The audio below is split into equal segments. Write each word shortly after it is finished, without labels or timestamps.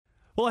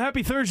Well,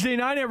 happy Thursday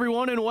night,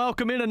 everyone, and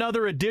welcome in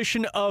another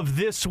edition of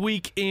This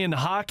Week in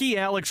Hockey.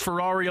 Alex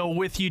Ferrario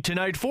with you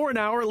tonight for an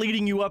hour,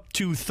 leading you up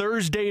to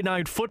Thursday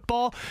night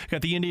football.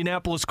 Got the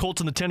Indianapolis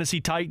Colts and the Tennessee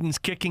Titans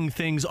kicking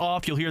things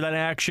off. You'll hear that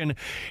action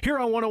here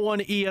on 101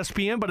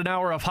 ESPN, but an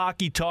hour of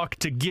hockey talk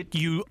to get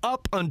you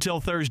up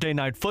until Thursday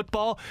night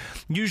football.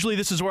 Usually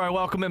this is where I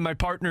welcome in my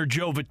partner,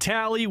 Joe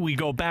Vitale. We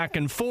go back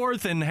and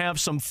forth and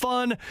have some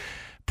fun.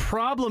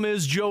 Problem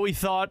is, Joey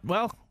thought,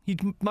 well, he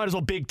might as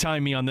well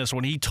big-time me on this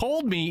one. He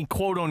told me,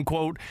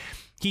 quote-unquote,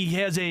 he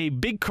has a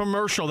big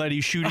commercial that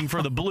he's shooting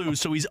for the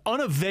Blues, so he's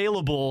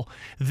unavailable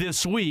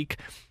this week.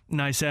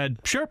 And I said,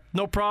 sure,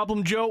 no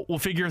problem, Joe. We'll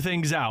figure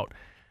things out.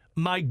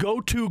 My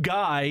go-to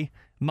guy,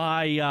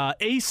 my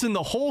ace in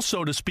the hole,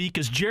 so to speak,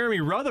 is Jeremy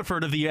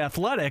Rutherford of The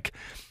Athletic.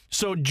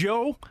 So,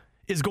 Joe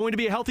is going to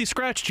be a healthy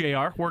scratch,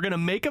 JR. We're going to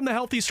make him the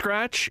healthy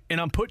scratch, and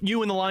I'm putting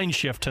you in the line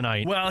shift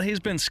tonight. Well, he's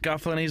been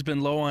scuffling. He's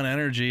been low on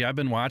energy. I've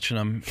been watching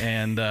him,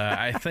 and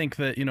I think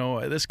that,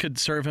 this could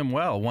serve him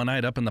well. One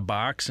night up in the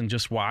box and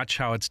just watch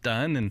how it's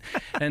done.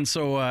 And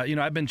so,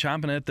 I've been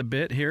chomping at the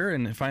bit here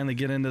and finally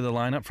get into the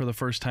lineup for the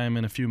first time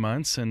in a few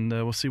months, and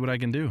we'll see what I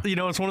can do.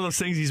 It's one of those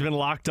things. He's been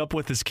locked up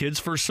with his kids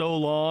for so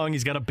long.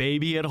 He's got a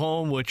baby at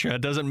home, which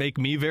doesn't make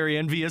me very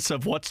envious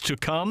of what's to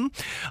come.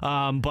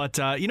 But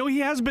he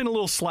has been a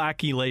little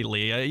slacky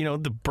lately.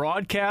 The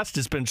broadcast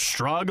has been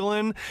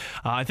struggling.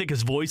 I think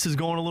his voice is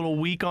going a little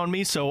weak on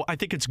me, so I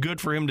think it's good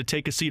for him to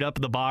take a seat up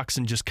in the box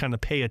and just kind of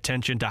pay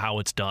attention to how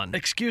it's done.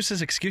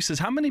 Excuses.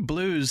 How many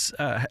Blues,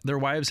 their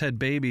wives had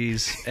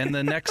babies, and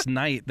the next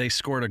night they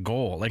scored a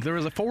goal? Like, there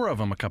was 4 of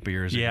them a couple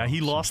years ago. Yeah,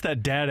 he lost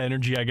that dad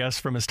energy, I guess,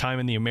 from his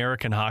time in the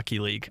American Hockey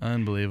League.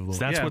 Unbelievable. So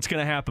that's what's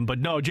going to happen. But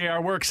no,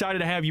 JR, we're excited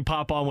to have you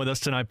pop on with us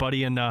tonight,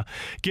 buddy, and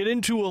get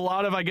into a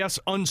lot of, I guess,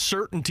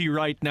 uncertainty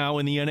right now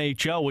in the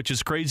NHL, which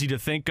is crazy to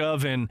think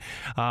of, and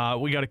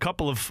we got a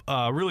couple of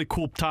really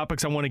cool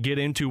topics I want to get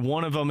into.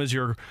 One of them is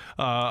your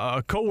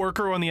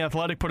co-worker on The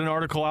Athletic put an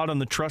article out on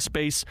the trust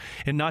base,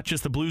 and not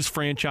just the Blues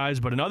franchise,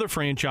 but in other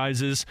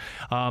franchises.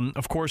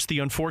 Of course, the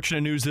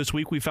unfortunate news this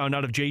week, we found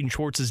out of Jaden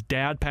Schwartz's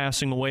dad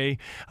passing away.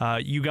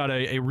 You got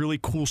a really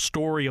cool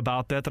story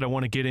about that I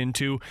want to get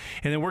into.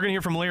 And then we're going to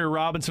hear from Larry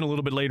Robinson a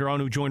little bit later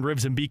on, who joined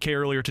Rivs and BK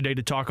earlier today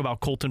to talk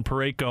about Colton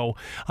Parayko.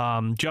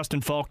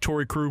 Justin Falk,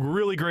 Torrey Krug,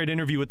 really great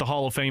interview with the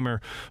Hall of Famer,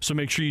 so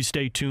make sure you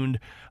stay tuned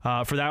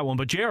for that one.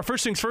 But JR,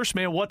 first things first,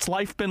 man, what's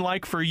life been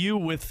like for you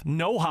with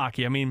no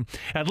hockey? I mean,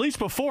 at least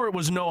before it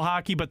was no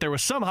hockey, but there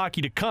was some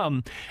hockey to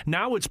come.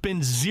 Now it's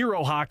been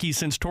zero hockey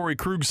since Torrey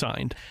Krug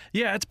signed.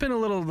 Yeah, it's been a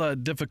little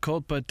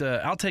difficult, but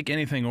I'll take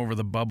anything over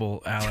the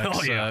bubble, Alex.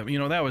 Oh, yeah.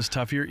 That was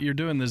tough. You're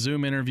doing the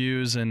Zoom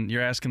interviews, and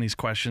you're asking these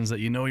questions that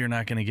you're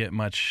not going to get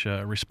much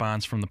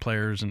response from the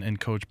players and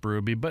Coach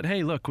Berube. But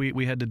hey, look,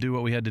 we had to do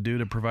what we had to do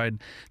to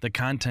provide the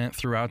content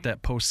throughout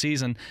that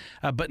postseason.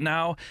 But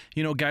now,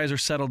 guys are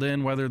settled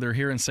in, whether they're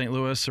here in St.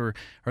 Louis or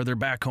they're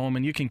back home,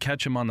 and you can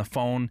catch them on the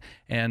phone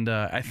and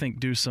I think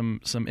do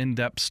some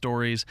in-depth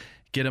stories,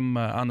 get him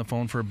on the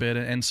phone for a bit.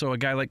 And so a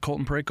guy like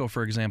Colton Parayko,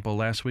 for example,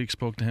 last week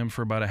spoke to him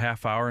for about a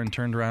half hour and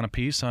turned around a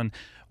piece on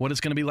what it's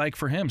going to be like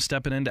for him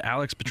stepping into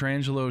Alex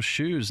Pietrangelo's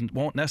shoes, and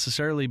won't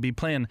necessarily be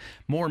playing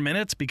more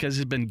minutes because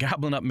he's been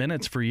gobbling up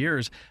minutes for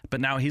years, but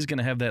now he's going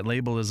to have that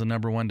label as the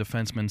number one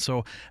defenseman.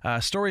 So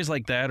stories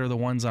like that are the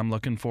ones I'm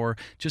looking for,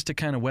 just to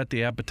kind of whet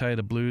the appetite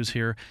of Blues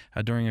here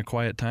during a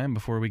quiet time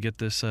before we get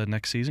this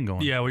next season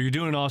going. Yeah, well, you're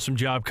doing an awesome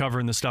job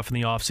covering the stuff in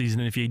the offseason,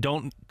 and if you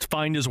don't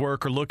find his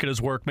work or look at his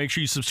work, make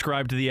sure you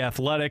subscribe to The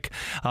Athletic,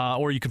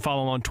 or you can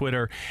follow him on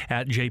Twitter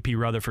at JP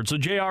Rutherford. So,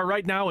 JR,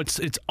 right now it's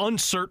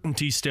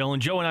uncertainty still,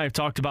 and Joe and I have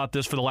talked about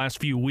this for the last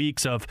few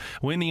weeks of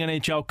when the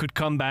NHL could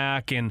come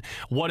back and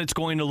what it's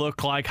going to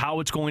look like, how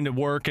it's going to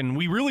work, and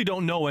we really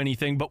don't know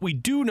anything, but we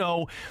do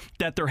know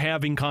that they're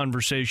having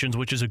conversations,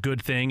 which is a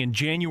good thing, and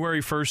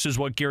January 1st is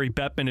what Gary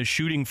Bettman is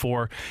shooting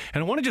for.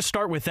 And I want to just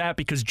start with that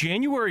because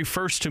January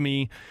 1st to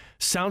me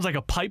sounds like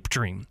a pipe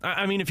dream.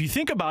 I mean, if you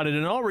think about it,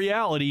 in all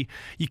reality,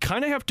 you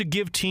kind of have to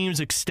give teams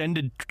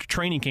extended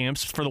training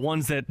camps for the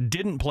ones that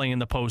didn't play in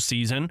the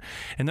postseason.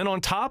 And then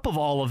on top of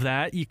all of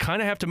that, you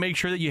kind of have to make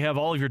sure that you have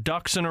all of your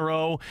ducks in a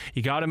row.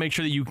 You got to make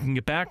sure that you can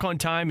get back on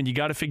time, and you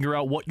got to figure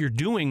out what you're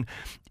doing.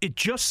 It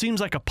just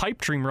seems like a pipe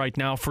dream right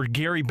now for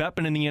Gary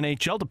Bettman in the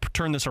NHL to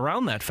turn this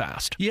around that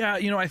fast. Yeah,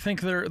 I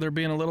think they're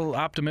being a little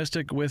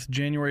optimistic with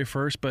January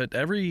 1st, but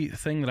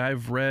everything that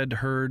I've read,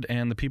 heard,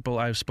 and the people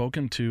I've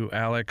spoken to,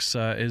 Alex,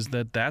 is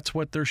that's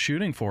what they're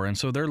shooting for. And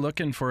so they're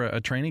looking for a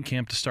training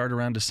camp to start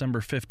around December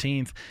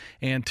 15th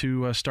and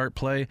to start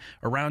play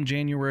around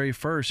January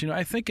 1st.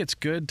 I think it's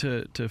good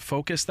to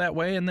focus that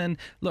way. And then,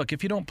 look,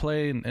 if you don't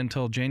play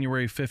until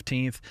January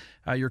 15th,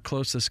 you're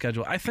close to the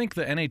schedule. I think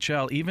the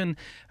NHL, even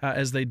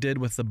as they did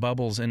with the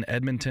bubbles in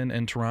Edmonton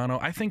and Toronto,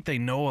 I think they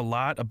know a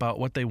lot about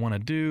what they want to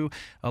do.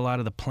 A lot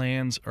of the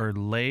plans are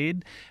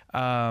laid.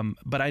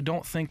 But I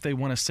don't think they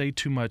want to say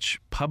too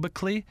much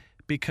publicly,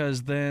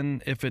 because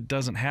then if it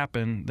doesn't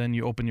happen, then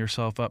you open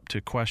yourself up to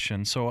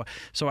questions. So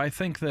I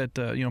think that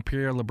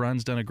Pierre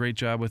LeBrun's done a great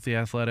job with The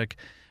Athletic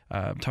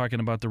talking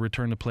about the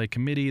return to play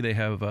committee. They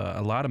have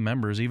a lot of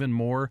members, even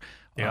more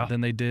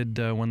than they did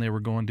when they were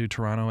going to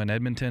Toronto and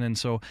Edmonton. And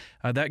so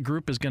that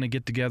group is going to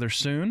get together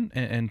soon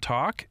and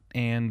talk.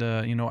 And,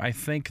 I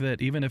think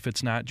that even if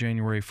it's not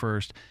January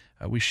 1st,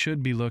 we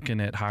should be looking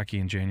at hockey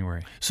in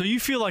January. So you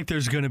feel like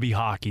there's going to be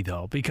hockey,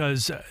 though,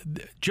 because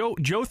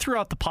Joe threw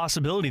out the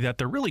possibility that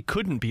there really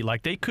couldn't be.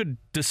 Like, they could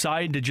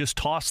decide to just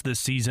toss this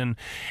season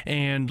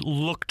and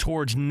look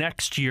towards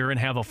next year and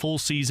have a full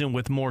season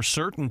with more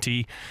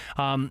certainty,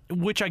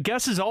 which I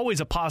guess is always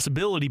a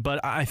possibility.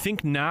 But I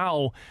think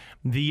now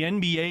the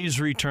NBA's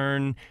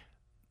return,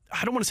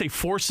 I don't want to say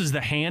forces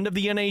the hand of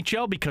the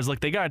NHL, because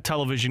they got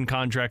television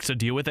contracts to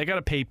deal with. They got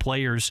to pay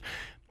players.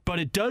 But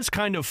it does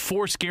kind of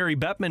force Gary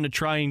Bettman to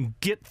try and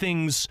get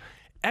things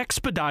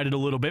expedited a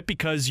little bit,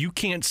 because you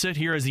can't sit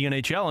here as the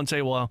NHL and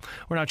say, well,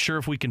 we're not sure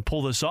if we can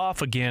pull this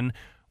off again,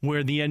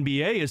 where the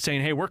NBA is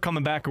saying, hey, we're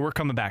coming back, and we're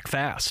coming back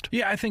fast.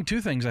 Yeah, I think two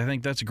things. I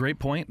think that's a great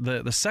point.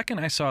 The second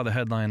I saw the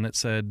headline that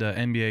said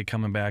NBA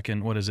coming back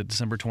in,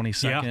 December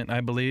 22nd, I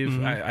believe,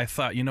 mm-hmm. I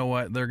thought, you know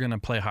what, they're going to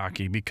play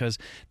hockey, because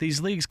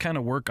these leagues kind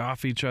of work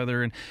off each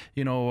other. And,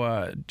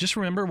 just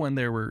remember when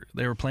they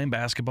were playing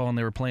basketball and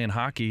they were playing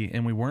hockey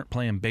and we weren't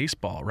playing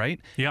baseball,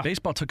 right? Yeah.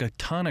 Baseball took a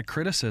ton of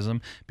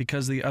criticism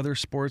because the other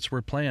sports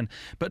were playing.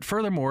 But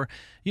furthermore,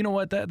 you know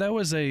what, that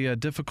was a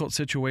difficult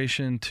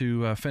situation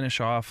to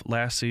finish off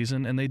last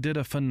season, and they did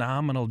a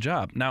phenomenal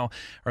job. Now,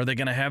 are they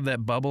going to have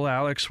that bubble,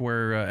 Alex,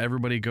 where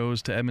everybody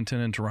goes to Edmonton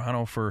and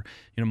Toronto for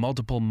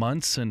multiple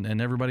months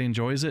and everybody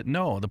enjoys it?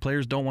 No, the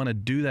players don't want to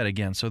do that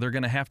again, so they're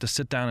going to have to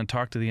sit down and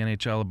talk to the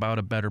NHL about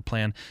a better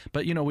plan.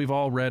 But we've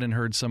all read and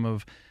heard some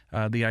of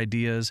the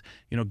ideas,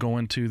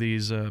 going to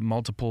these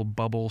multiple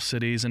bubble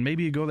cities, and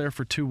maybe you go there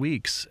for 2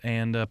 weeks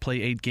and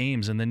play 8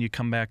 games, and then you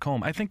come back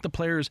home. I think the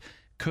players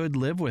could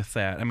live with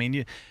that. I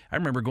mean, I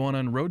remember going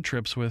on road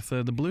trips with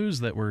the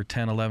Blues that were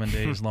 10, 11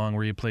 days long,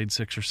 where you played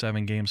 6 or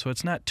 7 games. So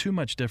it's not too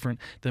much different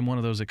than one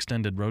of those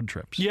extended road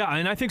trips. Yeah,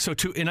 and I think so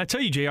too. And I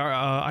tell you, JR,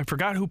 I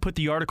forgot who put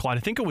the article out. I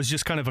think it was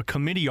just kind of a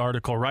committee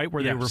article, right,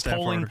 where they were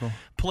polling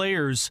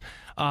players.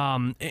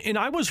 And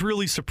I was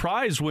really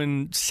surprised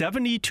when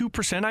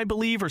 72%, I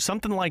believe, or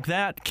something like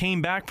that,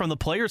 came back from the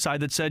player side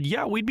that said,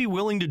 yeah, we'd be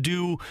willing to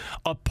do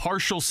a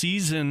partial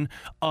season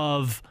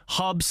of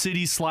hub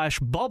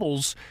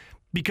city/bubbles.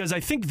 Because I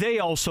think they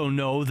also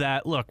know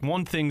that, look,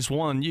 one thing's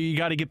one, you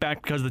got to get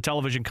back because of the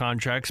television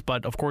contracts,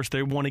 but of course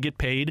they want to get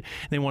paid,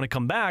 they want to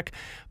come back.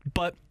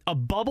 But a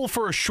bubble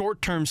for a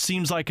short term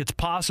seems like it's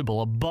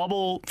possible. A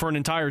bubble for an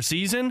entire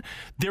season,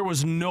 there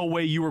was no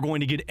way you were going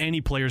to get any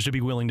players to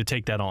be willing to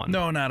take that on.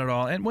 No, not at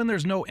all. And when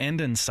there's no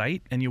end in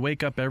sight and you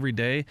wake up every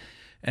day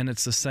and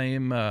it's the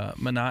same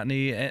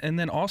monotony, and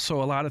then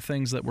also a lot of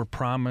things that were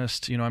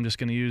promised, I'm just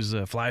going to use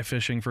fly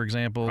fishing, for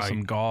example, right.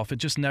 Some golf. It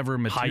just never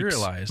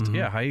materialized. Hikes.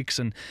 Yeah, hikes.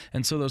 And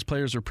so those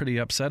players are pretty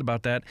upset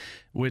about that,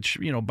 which,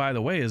 by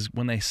the way, is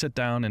when they sit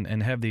down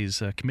and have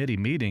these committee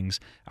meetings,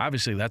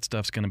 obviously that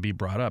stuff's going to be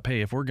brought up.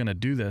 Hey, if we're going to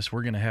do this,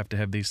 we're going to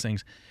have these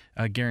things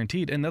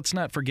guaranteed. And let's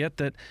not forget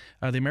that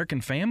the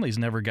American families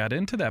never got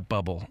into that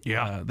bubble.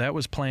 Yeah. That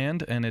was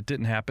planned, and it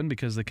didn't happen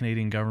because the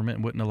Canadian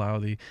government wouldn't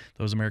allow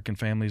those American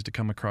families to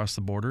come across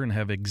the border and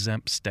have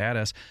exempt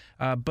status.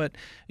 But,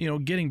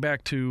 getting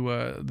back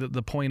to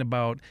the point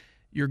about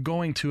you're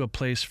going to a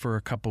place for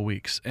a couple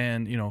weeks,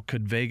 and,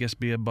 could Vegas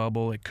be a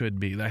bubble? It could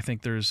be. I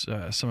think there's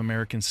some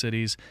American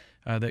cities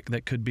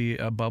that could be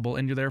a bubble,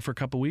 and you're there for a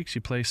couple weeks. You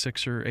play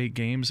 6 or 8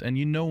 games, and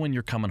when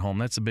you're coming home.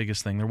 That's the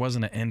biggest thing. There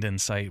wasn't an end in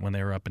sight when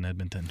they were up in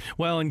Edmonton.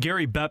 Well, and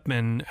Gary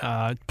Bettman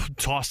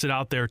tossed it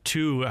out there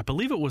too. I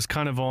believe it was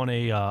kind of on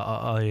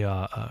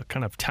a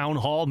kind of town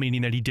hall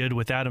meeting that he did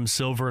with Adam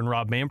Silver and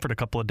Rob Manfred a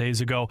couple of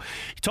days ago.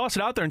 He tossed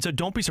it out there and said,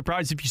 "Don't be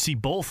surprised if you see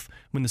both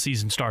when the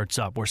season starts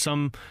up, where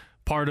some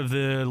part of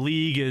the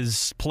league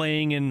is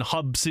playing in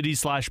hub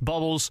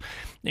cities/bubbles,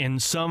 and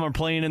some are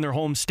playing in their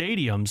home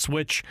stadiums,"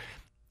 which,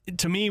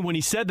 to me, when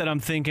he said that, I'm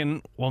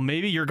thinking, well,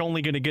 maybe you're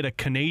only going to get a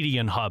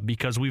Canadian hub,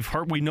 because we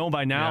know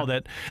by now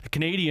that the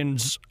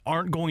Canadians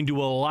aren't going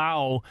to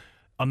allow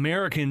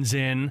Americans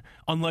in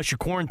unless you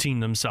quarantine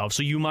themselves.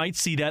 So you might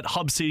see that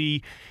hub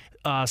city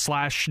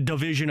 /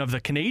 division of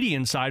the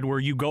Canadian side, where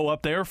you go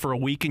up there for a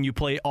week and you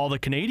play all the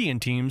Canadian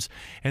teams,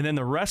 and then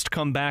the rest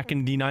come back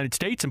in the United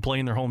States and play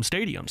in their home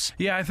stadiums.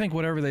 Yeah, I think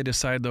whatever they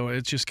decide, though,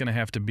 it's just going to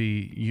have to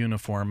be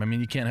uniform. I mean,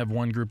 you can't have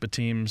one group of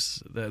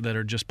teams that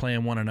are just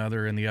playing one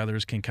another and the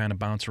others can kind of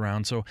bounce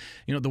around. So,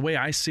 the way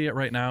I see it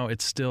right now,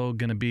 it's still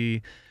going to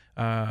be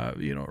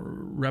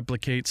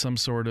replicate some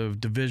sort of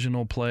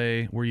divisional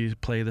play where you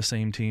play the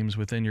same teams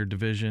within your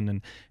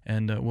division,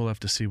 and we'll have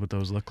to see what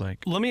those look like.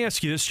 Let me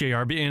ask you this,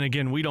 JR, and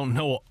again, we don't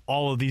know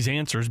all of these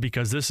answers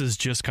because this is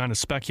just kind of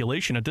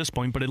speculation at this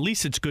point, but at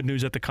least it's good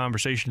news that the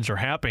conversations are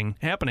happening.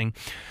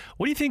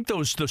 What do you think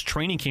those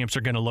training camps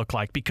are going to look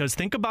like? Because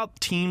think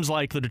about teams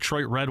like the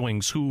Detroit Red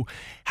Wings, who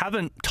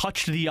haven't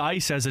touched the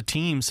ice as a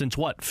team since,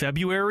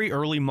 February,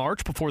 early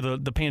March, before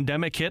the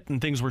pandemic hit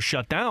and things were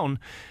shut down.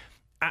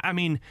 I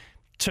mean,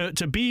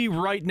 to be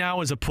right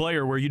now as a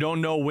player where you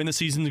don't know when the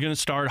season's going to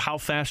start, how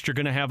fast you're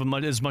going to have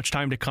as much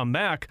time to come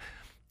back,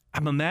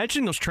 I'm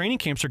imagining those training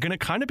camps are going to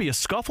kind of be a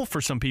scuffle for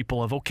some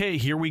people of, okay,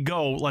 here we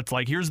go.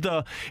 Here's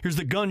the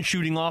gun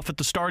shooting off at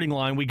the starting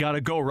line. We got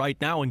to go right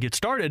now and get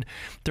started.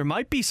 There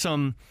might be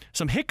some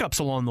hiccups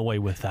along the way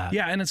with that.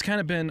 Yeah, and it's kind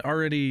of been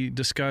already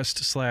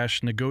discussed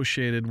 /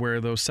 negotiated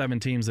where those 7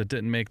 teams that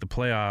didn't make the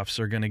playoffs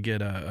are going to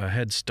get a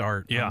head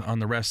start on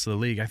the rest of the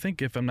league. I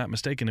think, if I'm not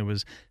mistaken, it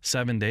was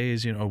 7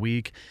 days, a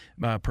week,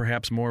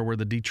 perhaps more, where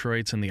the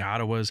Detroits and the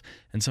Ottawas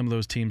and some of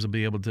those teams will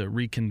be able to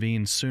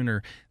reconvene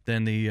sooner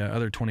than the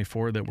other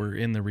 24 that were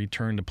in the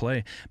return to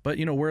play. But,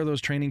 where are those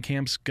training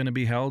camps going to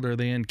be held? Are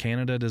they in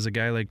Canada? Does a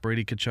guy like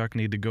Brady Tkachuk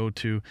need to go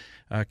to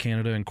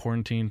Canada and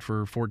quarantine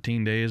for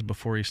 14 days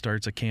before he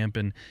starts a camp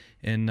in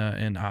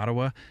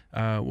Ottawa?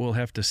 We'll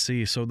have to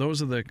see. So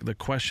those are the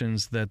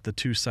questions that the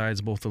two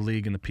sides, both the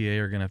league and the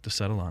PA, are going to have to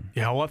settle on.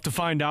 Yeah, we'll have to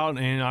find out,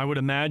 and I would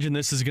imagine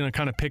this is going to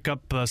kind of pick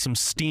up some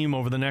steam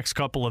over the next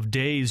couple of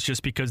days,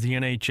 just because the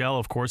NHL,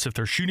 of course, if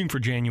they're shooting for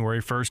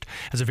January 1st,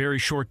 has a very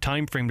short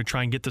time frame to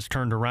try and get this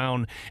turned around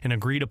and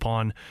agreed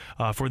upon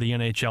for the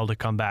NHL to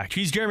come back.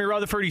 He's Jeremy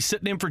Rutherford. He's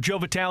sitting in for Joe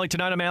Vitale.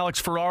 Tonight I'm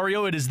Alex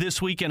Ferrario. It is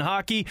This Week in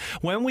Hockey.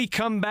 When we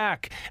come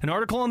back, an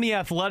article on The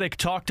Athletic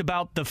talked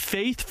about the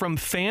faith from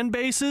fan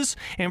bases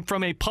and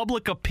from a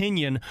public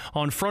opinion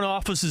on front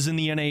offices in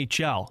the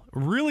NHL.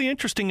 Really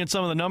interesting in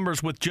some of the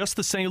numbers with just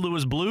the St.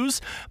 Louis Blues,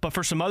 but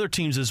for some other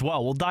teams as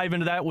well. We'll dive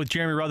into that with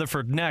Jeremy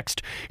Rutherford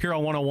next here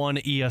on 101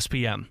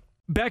 ESPN.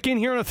 Back in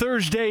here on a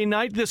Thursday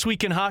night, This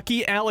Week in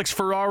Hockey. Alex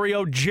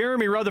Ferrario,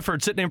 Jeremy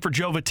Rutherford sitting in for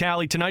Joe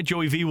Vitale tonight.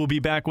 Joey V will be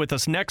back with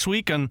us next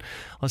week,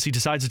 unless he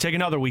decides to take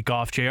another week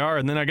off, JR,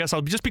 and then I guess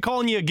I'll just be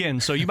calling you again,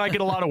 so you might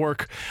get a lot of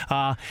work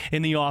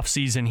in the off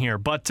season here.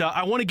 But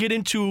I want to get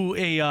into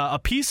a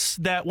piece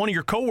that one of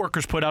your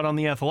coworkers put out on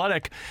The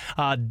Athletic.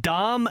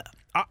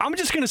 I'm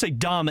just going to say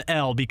Dom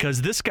L,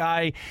 because this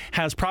guy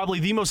has probably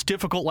the most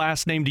difficult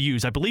last name to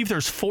use. I believe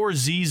there's 4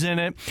 Z's in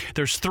it.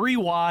 There's 3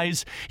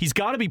 Y's. He's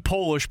got to be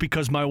Polish,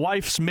 because my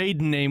wife's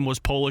maiden name was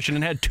Polish and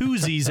it had 2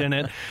 Z's in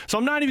it. So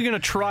I'm not even going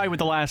to try with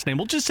the last name.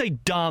 We'll just say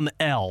Dom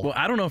L. Well,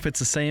 I don't know if it's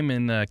the same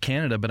in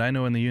Canada, but I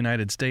know in the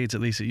United States, at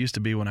least it used to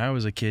be when I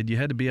was a kid, you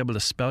had to be able to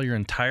spell your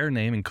entire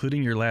name,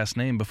 including your last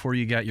name, before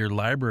you got your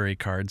library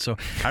card. So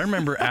I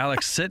remember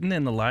Alex sitting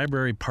in the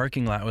library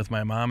parking lot with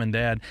my mom and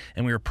dad,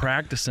 and we were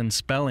practicing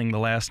spelling the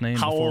last name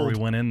before we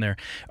went in there.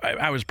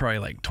 I was probably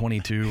like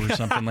 22 or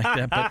something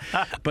like that.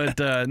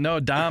 But no,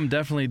 Dom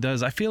definitely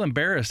does. I feel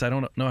embarrassed. I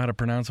don't know how to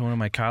pronounce one of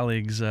my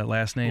colleagues'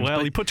 last names. Well,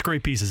 he puts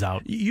great pieces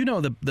out. You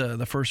know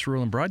the first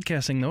rule in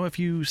broadcasting, though, if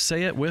you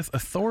say it with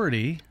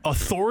authority.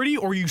 Authority,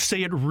 or you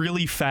say it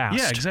really fast.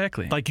 Yeah,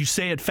 exactly. Like you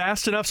say it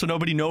fast enough so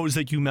nobody knows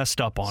that you messed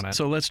up on it.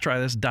 So let's try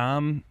this.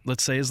 Dom,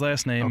 let's say his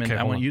last name, okay, and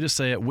I want you to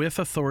say it with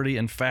authority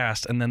and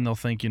fast, and then they'll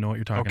think you know what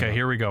you're talking about. Okay,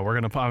 here we go.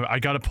 I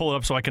got to pull it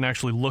up so I can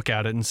actually look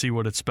at it and see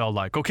what it's spelled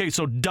like. Okay,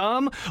 so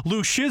Dom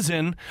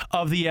Luszczyszyn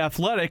of The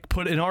Athletic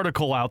put an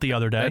article out the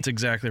other day. That's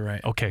exactly right.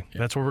 Okay,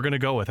 That's what we're going to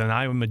go with, and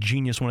I am a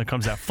genius when it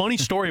comes to that. Funny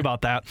story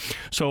about that.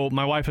 So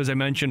my wife, as I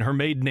mentioned, her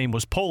maiden name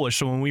was Polish,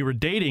 so when we were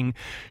dating,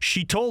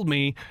 she told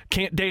me,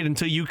 can't date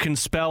until you can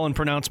spell and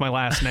pronounce my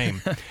last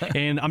name.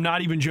 And I'm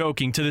not even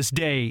joking. To this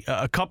day,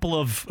 a couple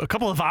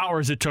of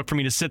hours it took for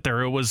me to sit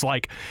there. It was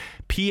like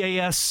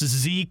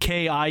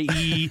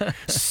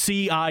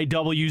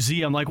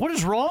Paskieeciwz. I'm like, what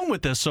is wrong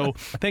with this? So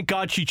thank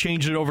God she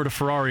changed it over to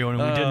Ferrario, and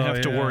we didn't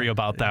have to worry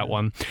about that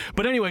one.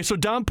 But anyway, so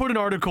Dom put an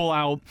article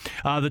out,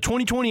 the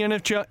 2020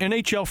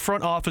 NHL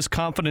front office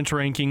confidence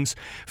rankings.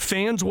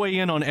 Fans weigh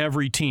in on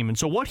every team. And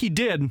so what he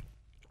did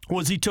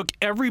was he took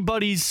every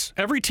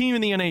team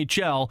in the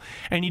NHL,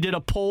 and he did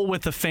a poll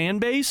with the fan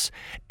base,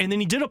 and then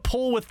he did a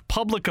poll with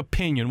public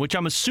opinion, which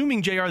I'm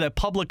assuming, JR, that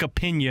public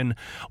opinion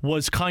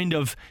was kind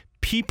of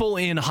people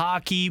in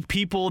hockey,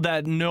 people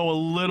that know a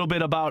little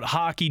bit about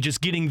hockey,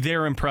 just getting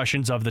their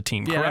impressions of the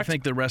team, correct? Yeah, I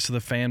think the rest of the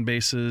fan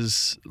base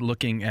is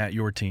looking at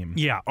your team.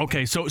 Yeah,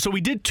 okay, so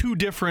we did 2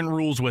 different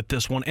rules with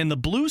this one, and the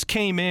Blues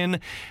came in,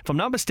 if I'm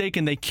not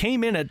mistaken, they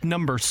came in at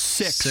number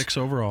 6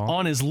 overall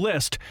on his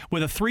list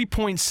with a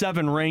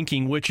 3.7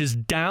 ranking, which is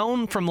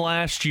down from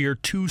last year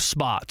 2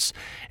 spots.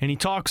 And he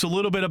talks a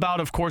little bit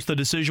about, of course, the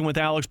decision with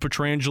Alex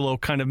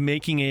Pietrangelo kind of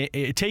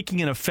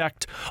taking an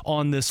effect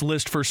on this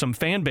list for some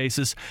fan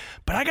bases.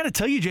 But I got to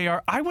tell you, JR,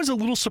 I was a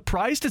little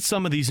surprised at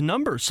some of these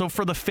numbers. So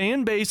for the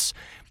fan base,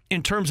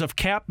 in terms of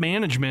cap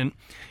management,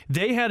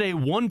 they had a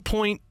 1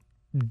 point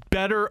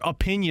better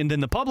opinion than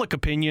the public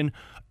opinion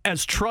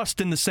as trust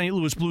in the St.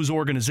 Louis Blues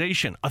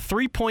organization. A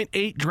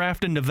 3.8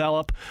 draft and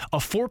develop, a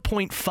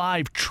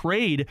 4.5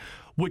 trade,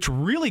 which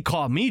really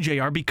caught me,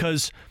 JR,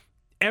 because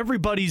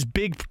everybody's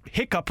big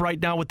hiccup right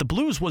now with the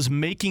Blues was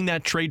making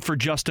that trade for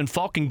Justin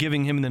Falk and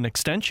giving him an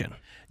extension.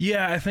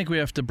 Yeah, I think we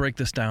have to break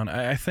this down.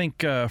 I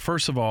think,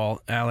 first of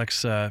all,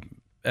 Alex, at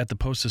the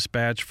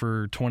Post-Dispatch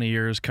for 20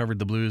 years, covered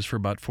the Blues for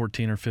about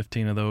 14 or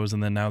 15 of those,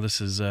 and then now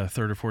this is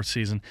 3rd or 4th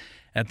season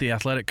at The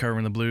Athletic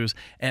covering the Blues.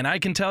 And I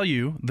can tell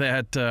you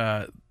that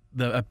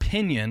the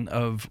opinion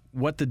of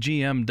what the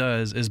GM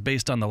does is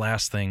based on the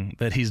last thing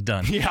that he's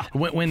done. Yeah.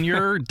 When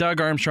you're Doug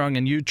Armstrong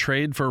and you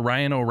trade for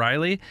Ryan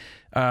O'Reilly,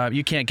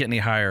 you can't get any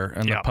higher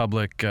on the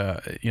public,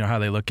 how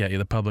they look at you,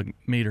 the public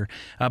meter.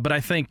 But I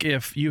think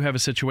if you have a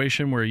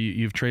situation where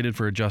you've traded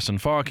for Justin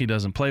Falk, he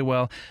doesn't play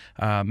well,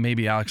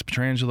 maybe Alex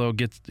Pietrangelo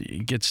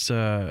gets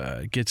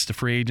to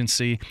free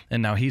agency,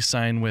 and now he's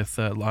signed with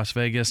Las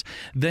Vegas,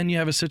 then you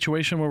have a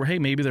situation where, hey,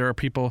 maybe there are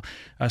people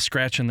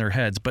scratching their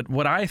heads. But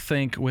what I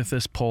think with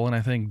this poll, and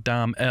I think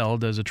Dom L.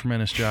 does a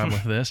tremendous job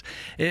with this,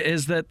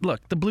 is that,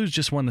 look, the Blues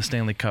just won the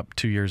Stanley Cup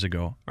 2 years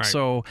ago. Right.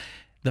 So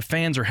the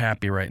fans are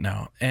happy right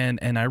now. And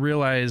I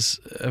realize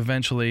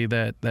eventually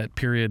that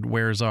period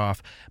wears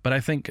off. But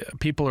I think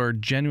people are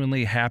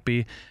genuinely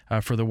happy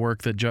for the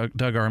work that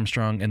Doug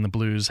Armstrong and the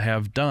Blues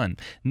have done.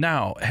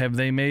 Now, have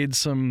they made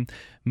some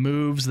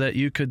moves that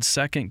you could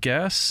second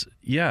guess?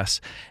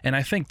 Yes. And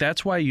I think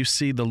that's why you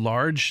see the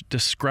large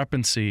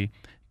discrepancy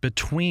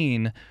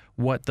between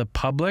what the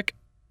public,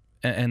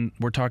 and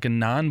we're talking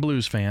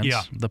non-Blues fans,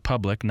 the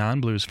public,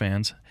 non-Blues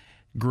fans,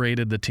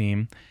 graded the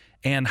team,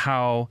 and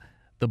how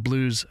the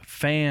Blues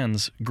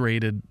fans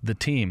graded the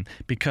team,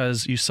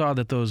 because you saw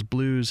that those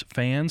Blues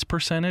fans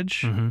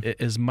percentage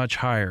is much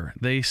higher.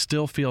 They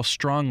still feel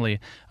strongly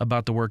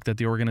about the work that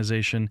the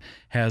organization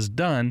has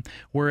done,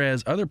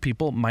 whereas other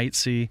people might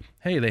see,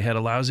 hey, they had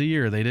a lousy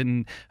year. They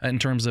didn't, in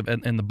terms of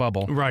in the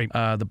bubble,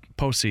 the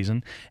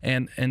postseason,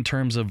 and in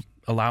terms of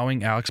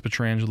allowing Alex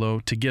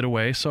Pietrangelo to get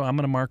away, so I'm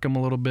going to mark him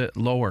a little bit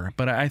lower.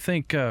 But I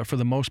think for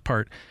the most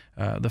part,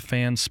 the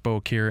fans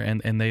spoke here,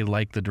 and they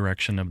like the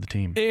direction of the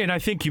team. And I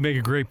think you make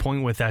a great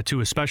point with that, too,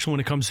 especially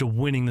when it comes to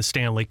winning the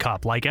Stanley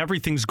Cup. Like,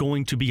 everything's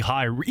going to be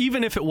high.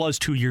 Even if it was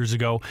 2 years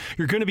ago,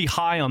 you're going to be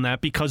high on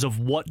that because of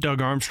what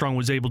Doug Armstrong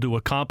was able to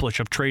accomplish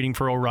of trading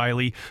for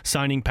O'Reilly,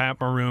 signing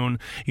Pat Maroon,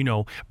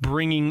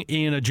 bringing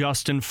in a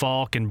Justin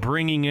Falk and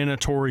bringing in a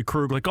Torrey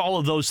Krug. Like, all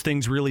of those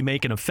things really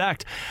make an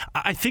effect.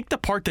 I think the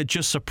part that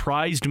just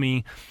surprised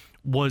me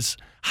was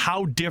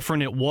how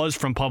different it was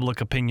from public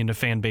opinion to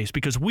fan base.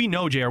 Because we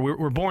know, JR,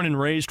 we're born and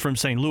raised from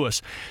St.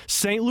 Louis.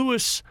 St.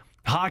 Louis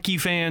hockey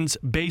fans,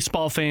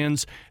 baseball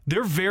fans,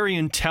 they're very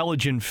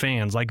intelligent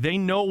fans. Like, they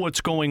know what's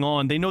going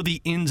on. They know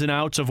the ins and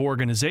outs of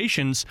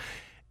organizations.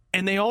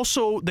 And they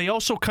also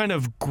kind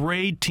of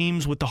grade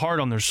teams with the heart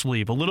on their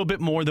sleeve a little bit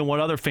more than what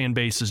other fan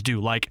bases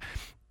do. Like,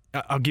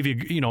 I'll give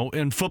you,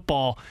 in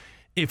football,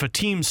 if a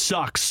team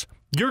sucks,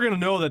 you're going to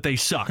know that they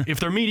suck. If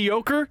they're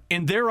mediocre,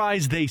 in their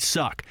eyes, they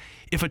suck.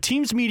 If a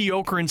team's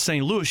mediocre in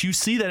St. Louis, you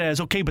see that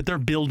as, okay, but they're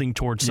building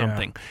towards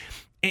something.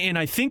 And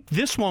I think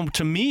this one,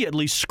 to me at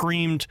least,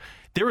 screamed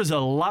there is a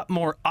lot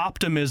more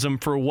optimism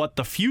for what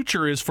the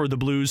future is for the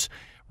Blues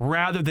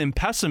rather than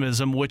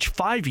pessimism, which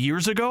 5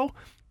 years ago,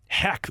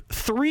 heck,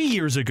 3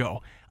 years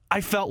ago, I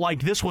felt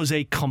like this was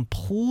a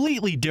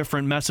completely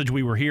different message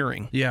we were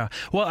hearing. Yeah.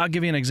 Well, I'll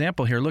give you an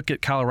example here. Look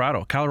at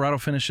Colorado. Colorado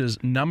finishes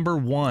number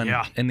one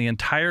in the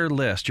entire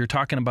list. You're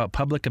talking about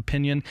public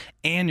opinion,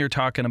 and you're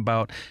talking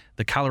about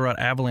the Colorado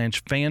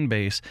Avalanche fan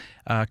base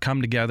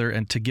come together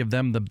and to give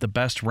them the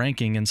best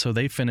ranking, and so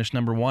they finished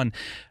number one.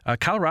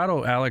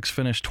 Colorado, Alex,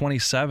 finished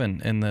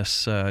 27 in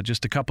this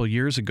just a couple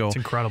years ago. It's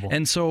incredible.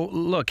 And so,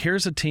 look,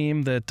 here's a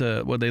team that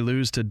they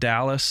lose to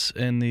Dallas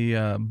in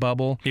the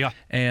bubble,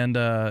 and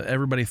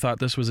everybody thought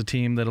this was a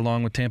team that,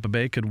 along with Tampa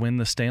Bay, could win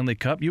the Stanley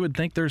Cup. You would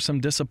think there's some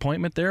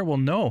disappointment there. Well,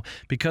 no,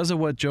 because of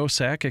what Joe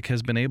Sakic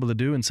has been able to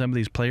do and some of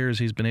these players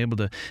he's been able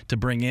to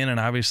bring in, and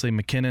obviously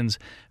McKinnon's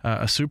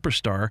a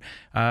superstar.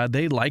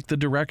 They like the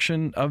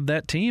direction of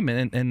that team,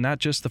 and not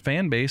just the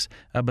fan base,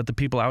 but the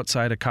people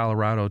outside of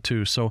Colorado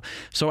too. So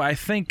I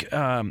think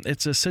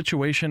it's a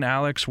situation,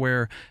 Alex,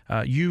 where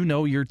you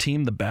know your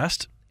team the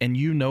best, and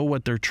you know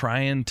what they're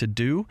trying to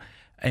do.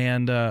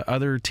 And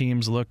other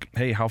teams look,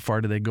 hey, how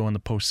far do they go in the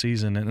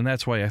postseason? And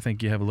that's why I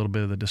think you have a little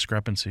bit of the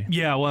discrepancy.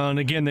 Yeah, well, and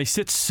again, they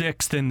sit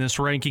sixth in this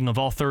ranking of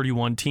all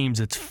 31 teams.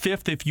 It's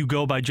fifth if you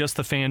go by just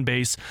the fan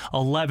base,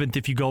 11th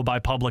if you go by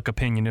public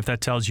opinion, if that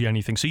tells you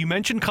anything. So you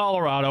mentioned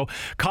Colorado.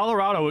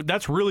 Colorado,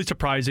 that's really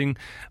surprising.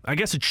 I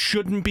guess it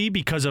shouldn't be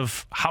because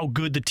of how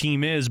good the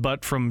team is,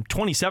 but from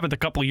 27th a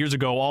couple of years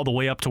ago all the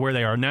way up to where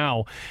they are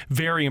now,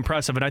 very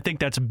impressive. And I think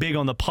that's big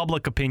on the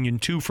public opinion,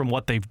 too, from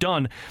what they've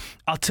done.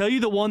 I'll tell you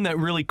the one that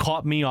really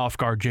caught me off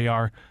guard,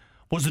 JR,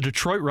 was the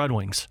Detroit Red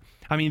Wings.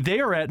 I mean,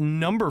 they are at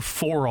number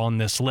 4 on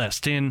this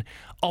list, and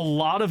a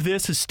lot of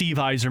this is Steve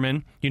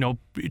Yzerman.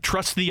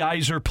 Trust the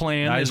Yzer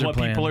plan is what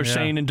people are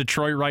saying in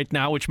Detroit right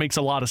now, which makes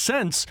a lot of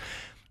sense.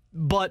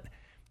 But,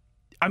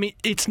 I mean,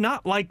 it's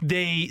not like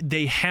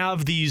they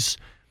have these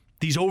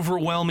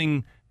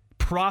overwhelming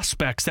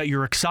prospects that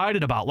you're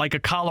excited about, like a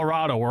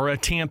Colorado or a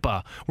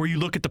Tampa, where you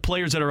look at the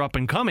players that are up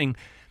and coming.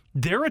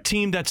 They're a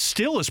team that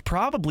still is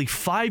probably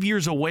 5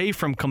 years away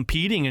from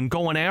competing and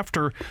going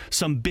after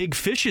some big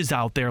fishes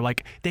out there.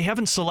 Like, they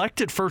haven't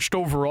selected first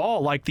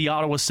overall like the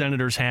Ottawa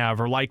Senators have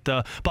or like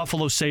the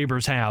Buffalo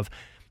Sabres have.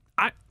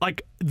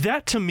 Like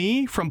that, to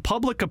me, from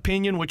public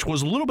opinion, which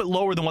was a little bit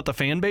lower than what the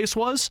fan base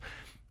was,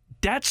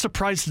 that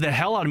surprised the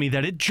hell out of me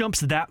that it jumps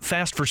that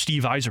fast for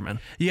Steve Yzerman.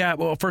 Yeah,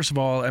 well, first of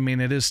all, I mean,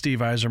 it is Steve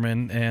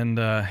Yzerman,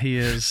 and he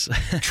is...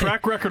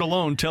 Track record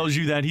alone tells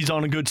you that he's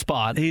on a good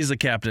spot. He's the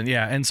captain,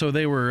 yeah. And so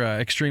they were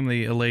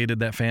extremely elated,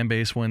 that fan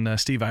base, when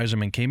Steve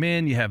Yzerman came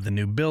in. You have the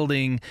new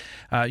building.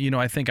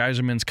 I think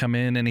Yzerman's come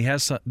in, and he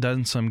has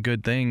done some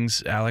good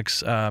things,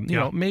 Alex. You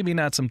know, maybe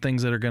not some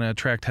things that are going to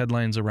attract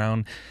headlines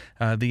around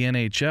the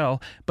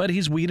NHL, but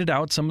he's weeded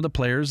out some of the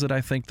players that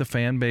I think the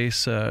fan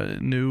base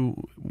knew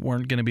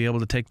weren't going to be able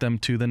to take them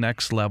to the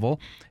next level.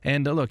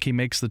 And look, he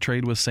makes the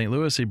trade with St.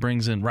 Louis. He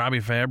brings in Robbie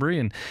Fabry,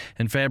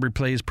 and Fabry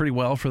plays pretty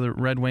well for the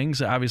Red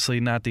Wings. Obviously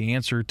not the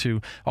answer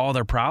to all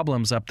their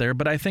problems up there,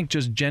 but I think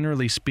just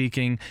generally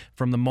speaking,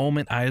 from the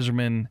moment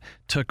Yzerman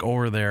took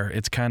over there,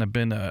 it's kind of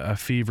been a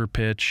fever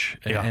pitch,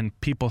 and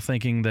people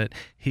thinking that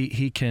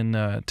he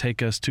can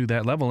take us to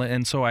that level.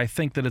 And so I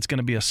think that it's going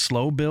to be a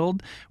slow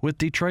build with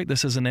Detroit.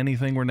 This isn't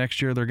anything where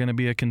next year they're going to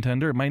be a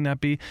contender. It might not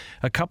be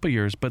a couple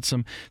years, but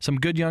some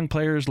good young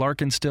players.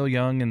 Larkin's still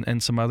young,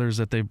 and some others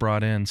that they've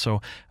brought in.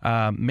 So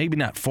maybe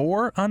not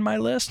 4 on my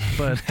list,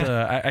 but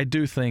I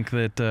do think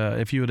that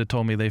if you would have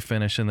told me they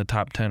finish in the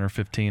top 10 or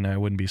 15, I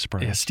wouldn't be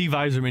surprised. Yeah, Steve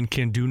Yzerman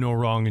can do no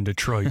wrong in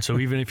Detroit. So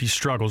even if he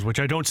struggles, which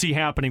I don't see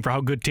happening for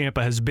how good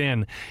Tampa has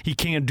been, he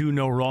can do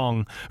no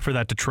wrong for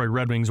that Detroit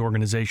Red Wings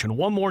organization.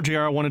 One more,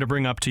 JR, I wanted to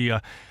bring up to you,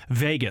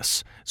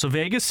 Vegas. So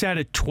Vegas sat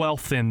at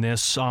 12th in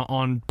this.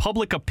 On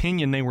public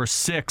opinion, they were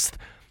 6th.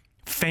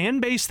 Fan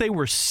base, they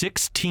were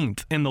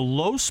 16th. And the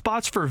low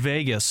spots for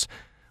Vegas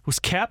was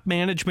cap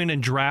management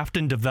and draft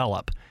and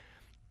develop.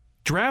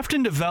 Draft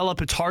and develop,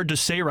 it's hard to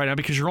say right now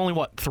because you're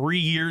only, 3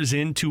 years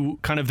into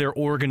kind of their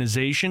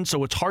organization,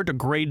 so it's hard to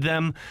grade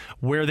them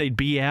where they'd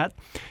be at.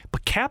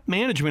 But cap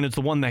management is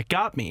the one that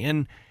got me.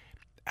 And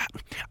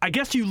I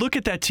guess you look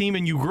at that team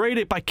and you grade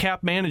it by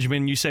cap management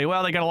and you say,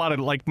 well, they got a lot of,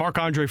 like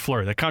Marc-Andre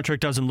Fleury. That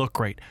contract doesn't look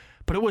great.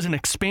 But it was an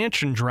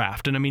expansion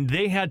draft, and I mean,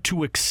 they had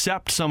to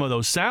accept some of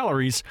those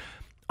salaries.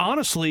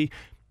 Honestly,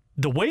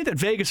 the way that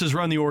Vegas has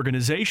run the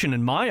organization,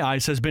 in my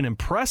eyes, has been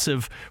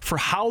impressive for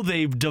how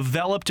they've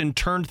developed and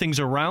turned things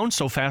around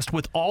so fast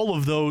with all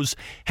of those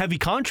heavy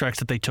contracts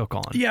that they took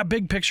on. Yeah,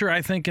 big picture,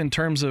 I think, in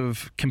terms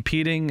of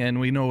competing, and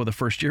we know the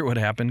first year what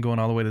happened, going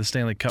all the way to the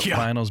Stanley Cup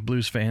Finals.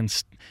 Blues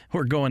fans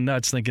were going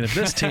nuts thinking if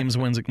this team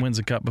wins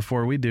a cup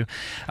before we do.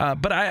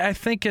 But I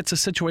think it's a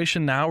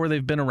situation now where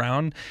they've been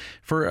around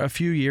for a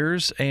few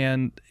years,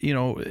 and,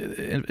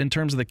 in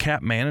terms of the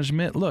cap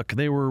management, look,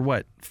 they were,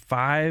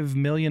 $5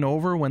 million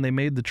over when they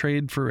made the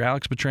trade for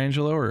Alex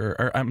Pietrangelo,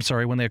 or I'm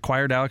sorry, when they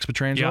acquired Alex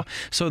Pietrangelo. Yeah.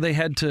 So they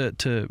had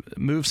to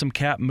move some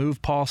cap,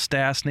 move Paul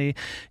Stastny.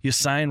 You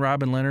sign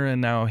Robin Lehner,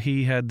 and now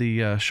he had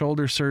the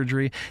shoulder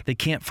surgery. They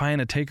can't find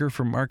a taker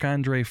for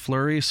Marc-Andre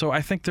Fleury. So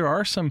I think there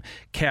are some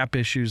cap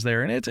issues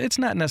there, and it's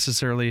not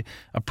necessarily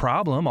a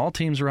problem. All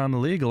teams around the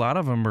league, a lot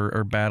of them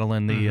are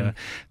battling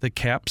the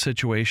cap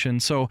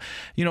situation. So,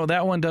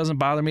 that one doesn't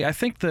bother me. I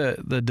think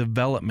the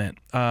development,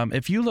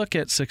 if you look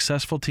at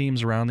successful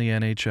teams around the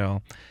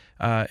NHL,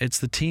 it's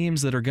the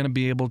teams that are going to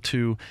be able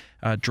to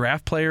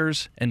draft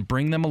players and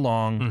bring them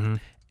along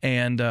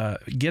and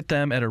get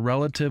them at a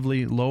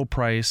relatively low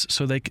price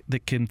so they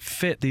can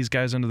fit these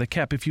guys under the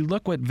cap. If you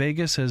look what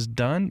Vegas has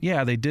done,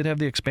 yeah, they did have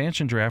the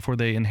expansion draft where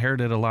they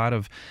inherited a lot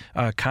of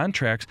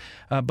contracts,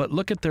 but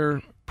look at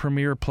their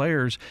premier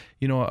players,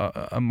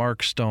 a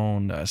Mark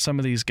Stone, some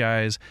of these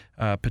guys,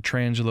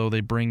 Pietrangelo,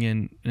 they bring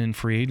in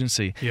free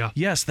agency. Yeah.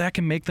 Yes, that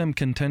can make them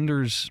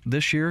contenders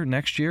this year,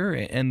 next year,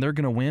 and they're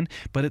going to win.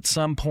 But at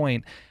some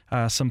point,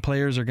 some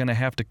players are going to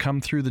have to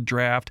come through the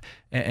draft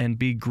and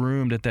be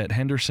groomed at that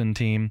Henderson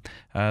team,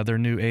 their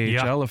new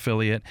AHL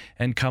affiliate,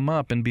 and come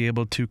up and be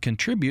able to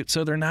contribute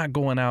so they're not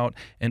going out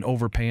and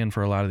overpaying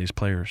for a lot of these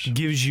players.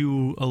 Gives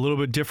you a little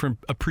bit different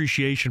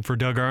appreciation for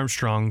Doug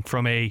Armstrong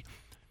from a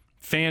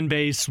fan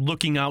base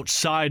looking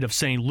outside of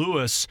St.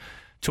 Louis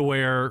to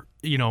where,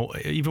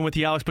 even with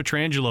the Alex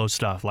Pietrangelo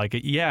stuff,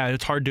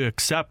 it's hard to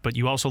accept, but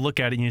you also look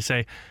at it and you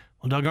say,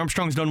 well, Doug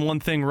Armstrong's done one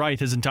thing right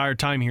his entire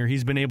time here.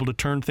 He's been able to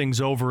turn things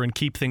over and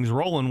keep things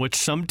rolling, which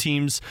some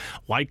teams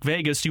like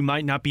Vegas, you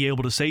might not be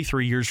able to say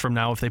 3 years from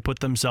now if they put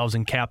themselves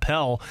in cap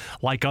hell,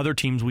 like other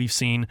teams we've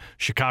seen,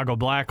 Chicago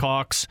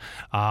Blackhawks,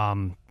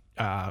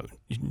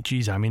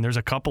 there's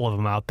a couple of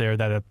them out there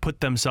that have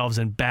put themselves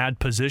in bad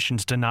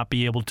positions to not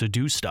be able to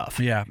do stuff.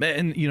 Yeah,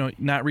 and,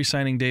 not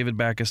re-signing David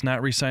Backes,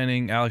 not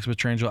re-signing Alex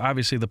Pietrangelo.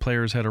 Obviously, the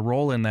players had a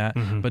role in that,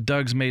 but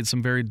Doug's made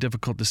some very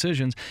difficult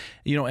decisions.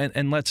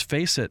 And let's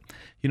face it,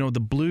 the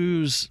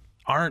Blues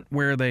aren't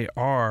where they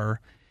are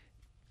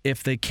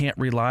if they can't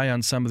rely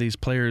on some of these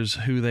players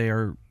who they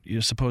are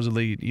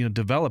supposedly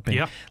developing.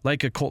 Yeah.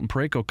 Like a Colton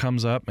Parayko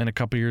comes up, and a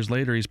couple years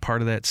later he's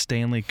part of that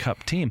Stanley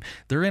Cup team.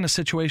 They're in a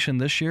situation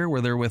this year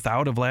where they're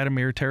without a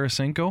Vladimir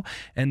Tarasenko,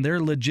 and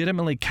they're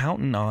legitimately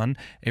counting on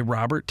a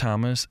Robert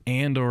Thomas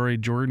and or a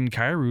Jordan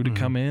Kyrou to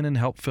come in and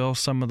help fill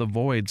some of the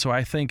void. So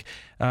I think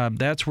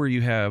that's where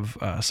you have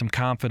some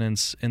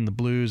confidence in the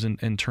Blues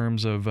in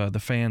terms of the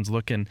fans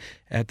looking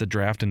at the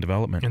draft and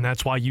development. And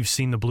that's why you've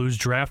seen the Blues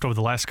draft over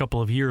the last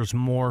couple of years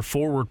more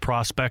forward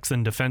prospects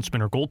than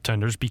defensemen or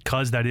goaltenders,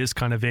 because that is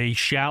kind of a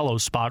shallow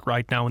spot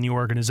right now in the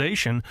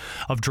organization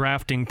of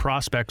drafting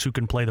prospects who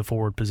can play the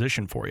forward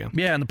position for you.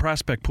 Yeah, and the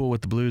prospect pool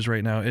with the Blues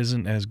right now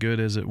isn't as good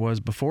as it was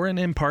before, and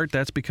in part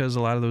that's because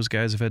a lot of those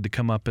guys have had to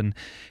come up and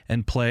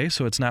play,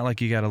 so it's not like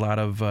you got a lot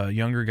of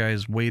younger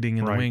guys waiting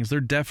in the wings. They're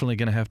definitely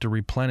going to have to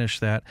replenish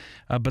that,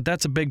 but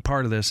that's a big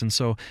part of this. And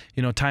so,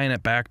 tying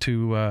it back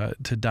to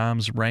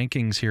Dom's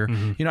rankings here,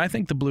 I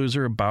think the Blues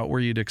are about where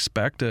you'd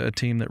expect a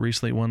team that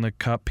recently won the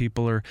Cup.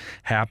 People are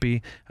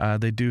happy.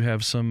 They do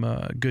have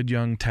some good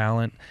young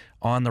talent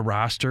on the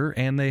roster,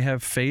 and they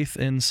have faith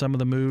in some of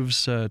the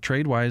moves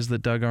trade-wise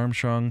that Doug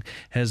Armstrong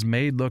has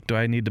made. Look, do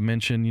I need to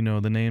mention,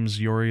 the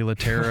names Yuri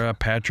Laterra,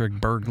 Patrick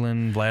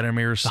Berglund,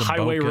 Vladimir Sobotka. The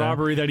highway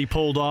robbery that he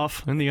pulled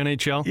off in the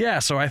NHL. Yeah,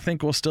 so I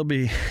think we'll still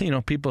be,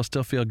 people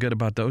still feel good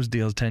about those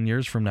deals 10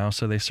 years from now.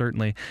 So they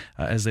certainly,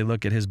 as they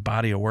look at his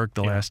body of work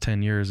the last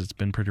 10 years, it's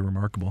been pretty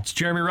remarkable. It's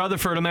Jeremy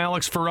Rutherford. I'm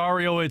Alex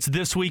Ferrario. It's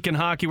This Week in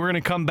Hockey. We're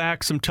going to come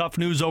back. Some tough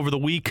news over the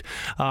week,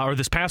 or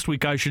this past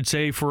week, I should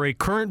say, for a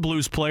current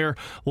Blues player.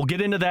 We'll get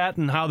into that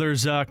and how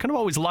there's kind of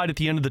always light at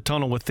the end of the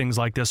tunnel with things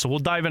like this. So we'll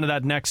dive into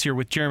that next here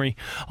with Jeremy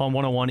on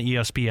 101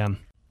 ESPN.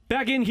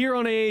 Back in here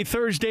on a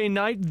Thursday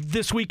night,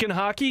 This Week in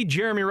Hockey.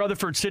 Jeremy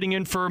Rutherford sitting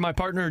in for my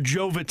partner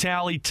Joe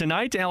Vitale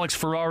tonight. Alex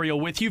Ferrario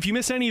with you. If you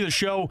miss any of the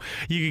show,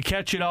 you can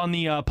catch it on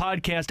the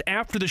podcast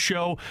after the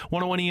show,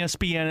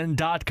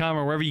 101ESPN.com,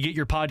 or wherever you get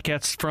your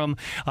podcasts from.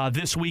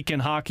 This Week in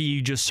Hockey,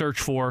 you just search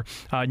for,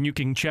 and you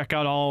can check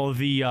out all of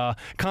the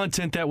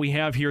content that we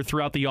have here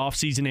throughout the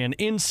offseason and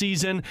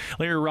in-season.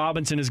 Larry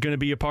Robinson is going to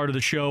be a part of the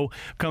show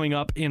coming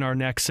up in our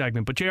next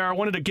segment. But, JR, I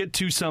wanted to get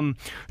to some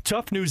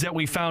tough news that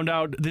we found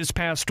out this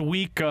past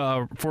week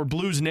for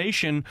Blues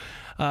Nation,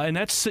 and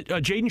that's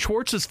Jaden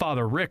Schwartz's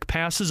father, Rick,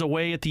 passes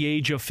away at the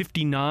age of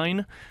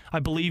 59. I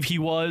believe he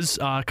was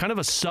kind of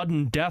a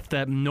sudden death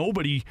that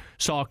nobody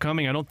saw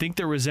coming. I don't think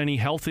there was any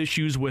health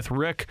issues with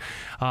Rick.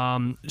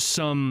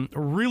 Some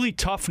really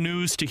tough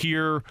news to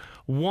hear,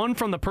 one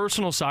from the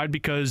personal side,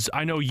 because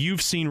I know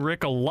you've seen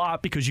Rick a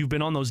lot because you've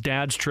been on those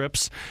dad's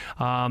trips.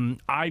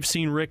 I've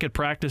seen Rick at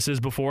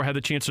practices before, had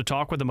the chance to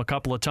talk with him a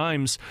couple of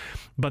times.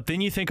 But then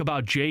you think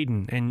about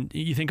Jaden, and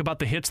you think about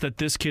the hits that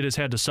this kid has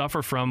had to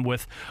suffer from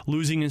with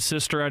losing his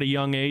sister at a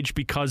young age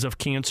because of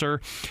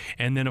cancer.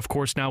 And then, of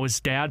course, now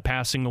his dad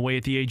passing away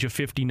at the age of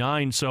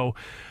 59. So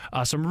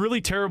some really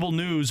terrible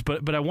news.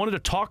 But I wanted to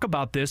talk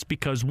about this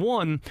because,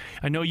 one,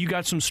 I know you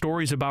got some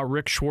stories about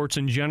Rick Schwartz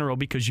in general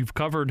because you've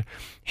covered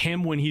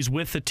him when he's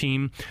with the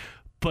team.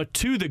 But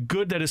two, the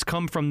good that has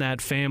come from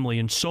that family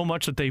and so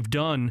much that they've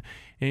done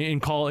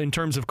in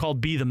terms of called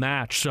Be the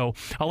Match. So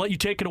I'll let you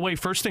take it away.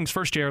 First things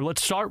first, Jared.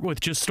 Let's start with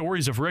just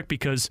stories of Rick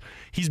because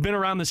he's been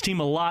around this team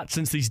a lot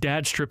since these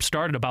dad's trips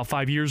started about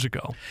 5 years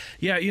ago.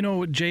 Yeah,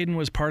 Jaden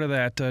was part of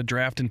that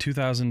draft in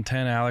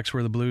 2010, Alex,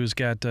 where the Blues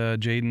got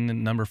Jaden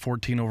number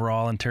 14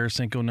 overall and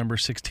Tarasenko number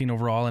 16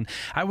 overall. And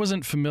I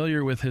wasn't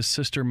familiar with his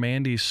sister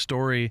Mandy's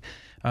story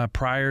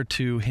prior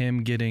to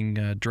him getting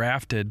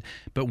drafted.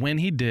 But when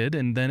he did,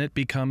 and then it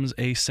becomes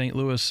a St.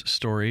 Louis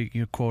story,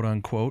 quote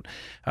unquote,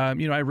 I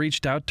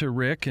reached out to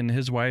Rick and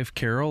his wife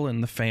Carol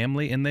and the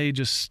family, and they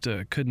just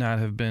could not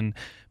have been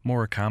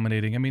more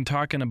accommodating. I mean,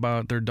 talking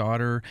about their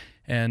daughter,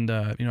 and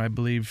I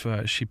believe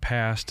she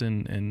passed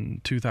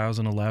in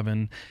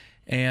 2011,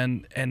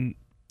 and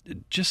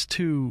just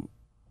to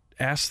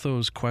ask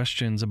those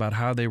questions about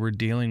how they were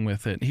dealing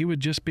with it. He would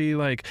just be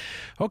like,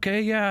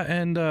 okay, yeah,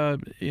 and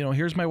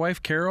here's my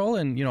wife Carol,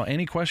 and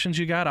any questions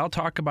you got, I'll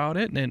talk about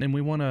it, and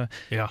we want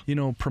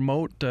to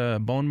promote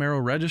bone marrow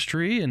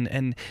registry,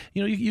 and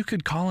you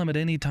could call him at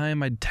any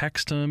time. I'd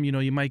text him,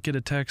 you might get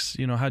a text,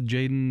 how'd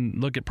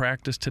Jaden look at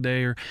practice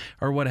today,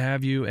 or what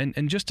have you,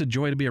 and just a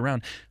joy to be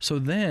around. So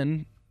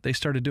then they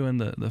started doing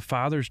the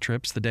father's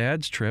trips, the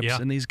dad's trips,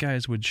 and these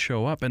guys would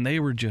show up, and they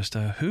were just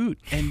a hoot.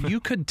 And you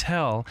could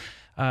tell,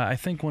 I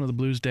think one of the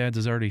Blues dads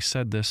has already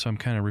said this, so I'm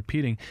kind of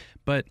repeating,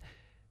 but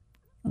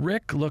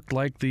Rick looked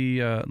like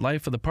the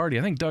life of the party.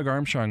 I think Doug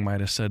Armstrong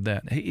might have said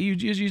that. You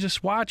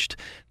just watched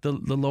the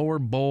lower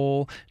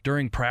bowl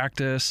during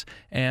practice,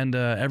 and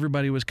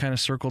everybody was kind of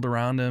circled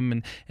around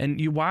him. And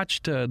you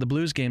watched the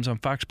Blues games on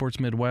Fox Sports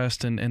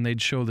Midwest, and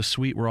they'd show the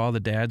suite where all the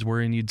dads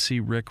were, and you'd see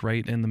Rick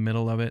right in the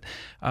middle of it.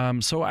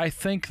 So I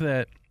think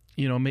that,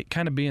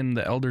 kind of being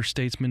the elder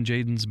statesman,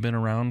 Jaden's been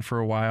around for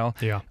a while.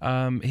 Yeah.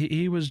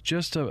 He was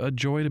just a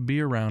joy to be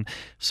around.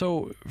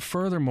 So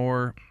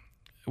furthermore,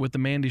 with the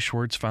Mandy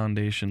Schwartz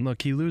Foundation,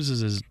 look, he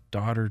loses his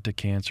daughter to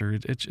cancer.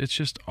 It's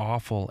just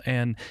awful.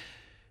 And,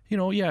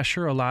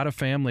 sure, a lot of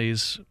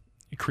families,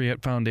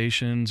 create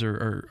foundations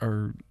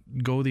or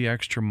go the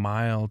extra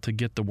mile to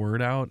get the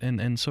word out.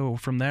 And so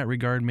from that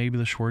regard, maybe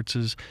the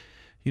Schwartzes,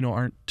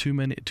 aren't too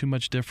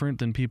much different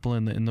than people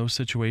in those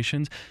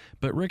situations.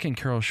 But Rick and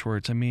Carol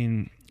Schwartz, I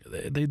mean,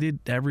 they did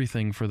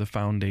everything for the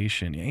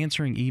foundation,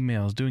 answering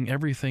emails, doing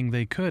everything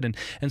they could.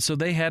 And so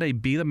they had a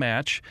Be the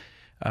Match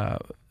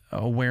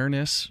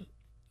awareness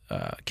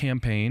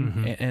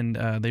campaign, and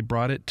they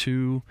brought it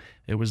to,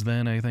 it was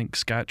then, I think,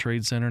 Scott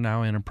Trade Center,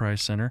 now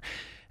Enterprise Center.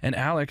 And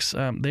Alex,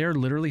 they are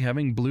literally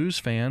having Blues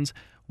fans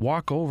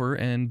walk over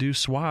and do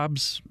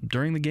swabs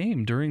during the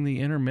game, during the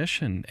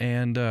intermission.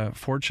 And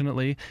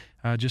fortunately,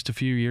 just a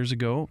few years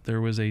ago,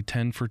 there was a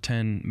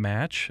 10-for-10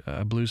 match,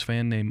 a Blues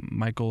fan named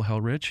Michael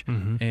Hellrich,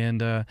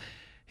 and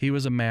he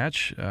was a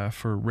match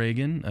for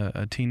Reagan,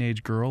 a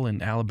teenage girl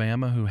in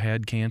Alabama who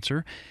had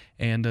cancer,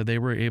 and they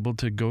were able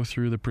to go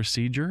through the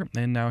procedure.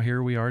 And now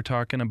here we are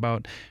talking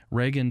about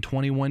Reagan,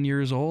 21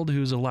 years old,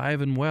 who's alive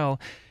and well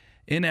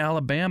in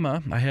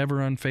Alabama. I have her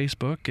on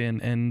Facebook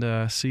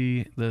and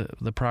see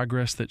the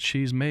progress that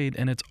she's made,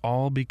 and it's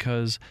all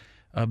because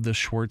of the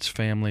Schwartz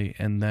family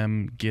and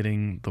them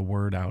getting the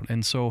word out.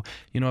 And so,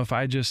 if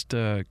I just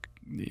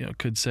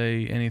could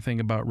say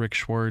anything about Rick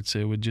Schwartz,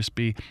 it would just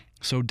be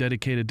so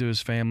dedicated to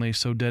his family,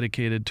 so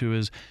dedicated to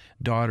his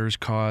daughter's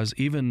cause,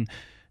 even,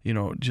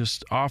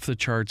 just off the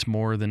charts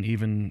more than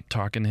even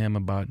talking to him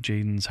about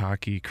Jaden's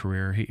hockey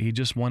career. He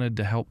just wanted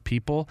to help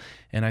people,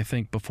 and I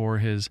think before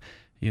his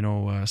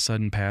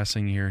sudden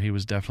passing here, he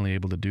was definitely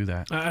able to do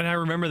that. And I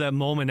remember that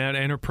moment at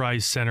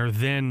Enterprise Center,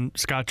 then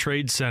Scott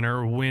Trade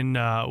Center, when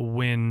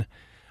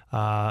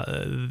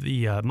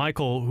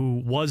Michael,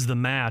 who was the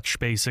match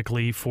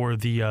basically for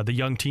the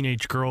young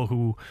teenage girl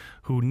who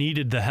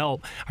needed the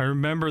help. I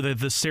remember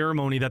the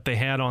ceremony that they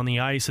had on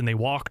the ice, and they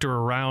walked her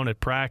around at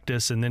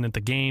practice, and then at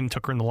the game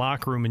took her in the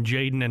locker room, and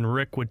Jaden and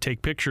Rick would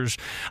take pictures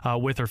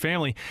with her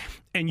family.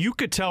 And you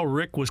could tell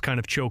Rick was kind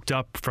of choked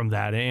up from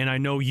that. And I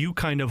know you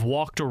kind of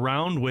walked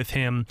around with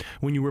him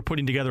when you were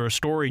putting together a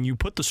story, and you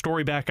put the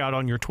story back out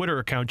on your Twitter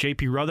account,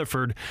 JP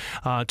Rutherford,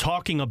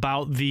 talking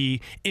about the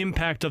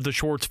impact of the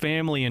Schwartz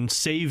family and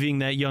saving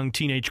that young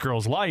teenage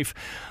girl's life.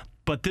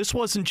 But this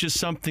wasn't just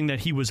something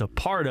that he was a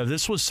part of.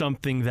 This was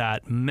something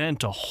that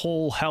meant a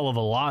whole hell of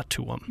a lot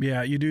to him.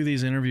 Yeah, you do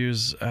these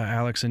interviews,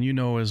 Alex, and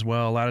as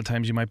well, a lot of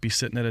times you might be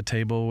sitting at a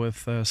table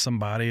with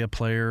somebody, a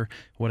player,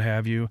 what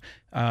have you.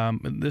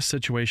 In this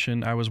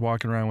situation, I was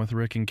walking around with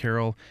Rick and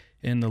Carol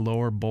in the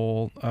lower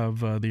bowl of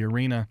the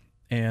arena.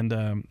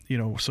 And,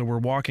 so we're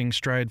walking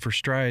stride for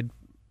stride,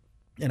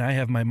 and I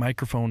have my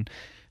microphone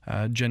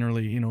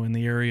generally, in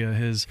the area of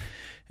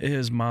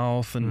his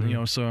mouth,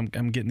 and so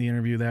I'm getting the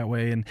interview that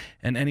way.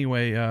 And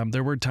anyway,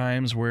 there were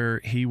times where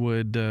he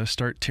would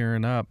start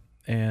tearing up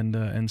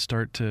and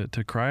start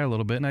to cry a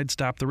little bit, and I'd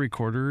stop the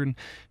recorder and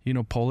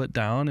pull it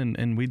down,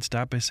 and we'd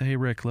stop. I say, hey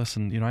Rick,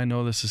 listen, I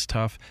know this is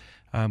tough.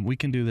 We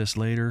can do this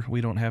later.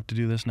 We don't have to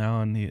do this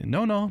now. And he,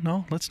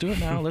 no, let's do it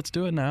now. Let's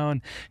do it now.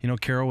 And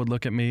Carol would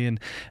look at me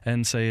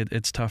and say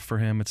it's tough for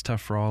him. It's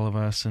tough for all of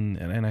us.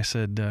 And I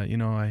said,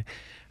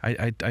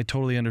 I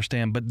totally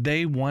understand. But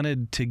they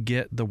wanted to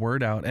get the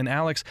word out. And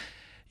Alex,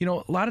 a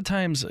lot of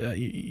times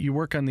you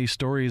work on these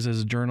stories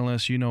as a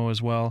journalist,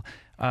 as well.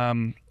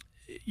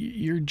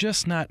 You're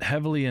just not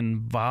heavily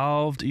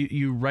involved.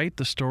 You write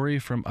the story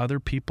from other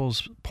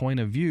people's point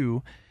of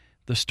view.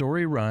 The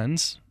story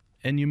runs,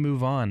 and you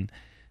move on.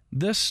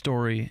 This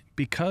story,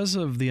 because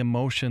of the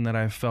emotion that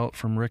I felt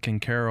from Rick and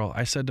Carol,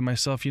 I said to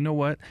myself, you know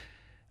what?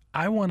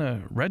 I want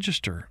to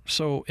register.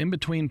 So in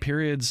between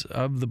periods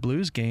of the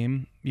Blues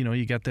game,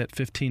 you got that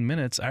 15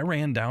 minutes. I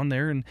ran down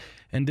there and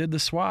did the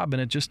swab,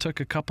 and it just took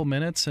a couple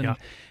minutes.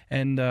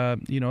 And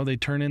they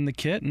turn in the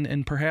kit,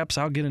 and perhaps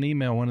I'll get an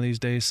email one of these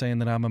days saying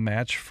that I'm a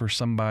match for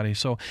somebody.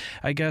 So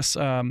I guess,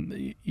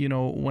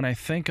 when I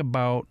think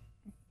about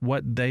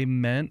what they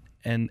meant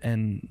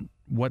and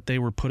what they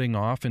were putting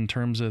off in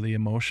terms of the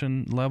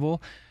emotion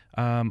level,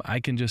 I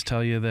can just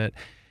tell you that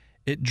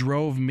it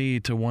drove me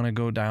to want to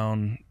go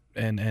down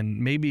and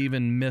maybe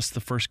even miss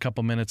the first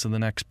couple minutes of the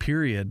next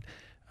period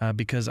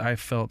because I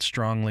felt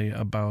strongly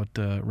about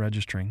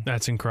registering.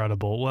 That's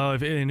incredible. Well,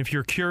 if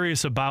you're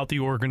curious about the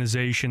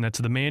organization, that's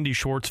the Mandy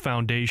Schwartz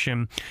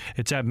Foundation.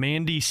 It's at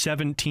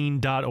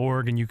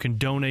mandy17.org, and you can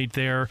donate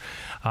there.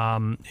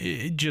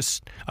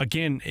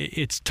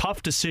 It's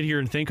tough to sit here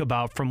and think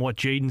about from what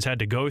Jaden's had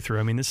to go through.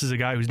 I mean, this is a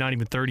guy who's not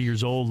even 30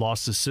 years old,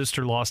 lost his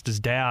sister, lost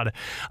his dad.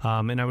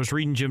 And I was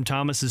reading Jim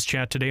Thomas's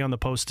chat today on the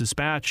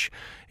Post-Dispatch,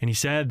 and he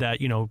said that,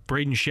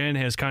 Braden Shen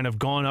has kind of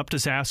gone up to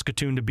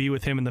Saskatoon to be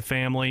with him and the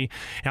family.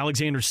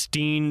 Alexander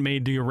Steen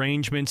made the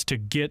arrangements to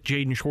get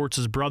Jaden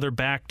Schwartz's brother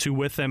back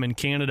with them in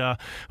Canada,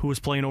 who was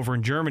playing over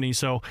in Germany.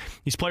 So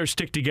these players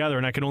stick together,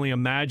 and I can only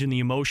imagine the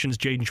emotions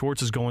Jaden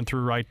Schwartz is going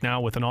through right now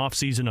with an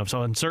offseason of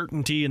some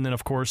uncertainty, and then,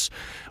 of course,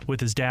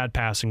 with his dad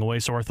passing away.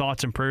 So our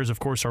thoughts and prayers,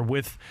 of course, are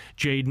with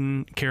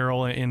Jaden,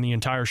 Carol, and the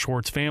entire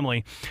Schwartz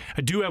family.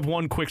 I do have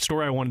one quick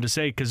story I wanted to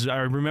say, because I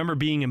remember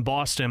being in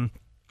Boston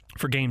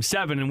for Game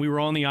 7, and we were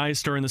on the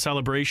ice during the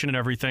celebration and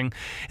everything,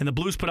 and the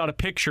Blues put out a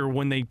picture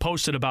when they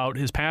posted about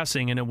his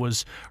passing, and it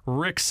was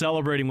Rick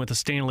celebrating with the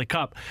Stanley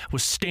Cup,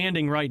 was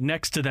standing right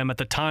next to them at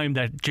the time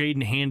that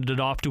Jaden handed it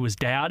off to his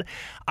dad.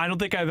 I don't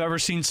think I've ever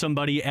seen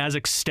somebody as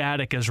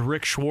ecstatic as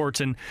Rick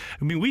Schwartz, and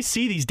I mean, we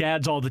see these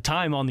dads all the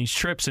time on these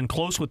trips and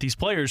close with these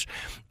players,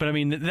 but I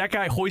mean, that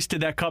guy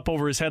hoisted that cup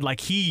over his head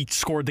like he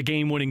scored the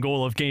game-winning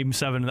goal of Game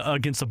 7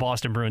 against the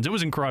Boston Bruins. It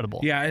was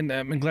incredible. Yeah, and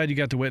I'm glad you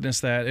got to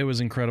witness that. It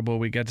was incredible.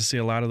 We got to see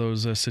a lot of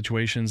those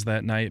situations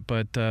that night,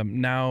 but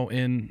now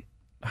in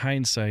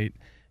hindsight,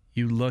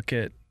 you look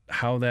at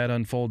how that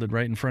unfolded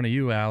right in front of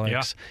you,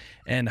 Alex,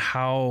 and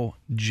how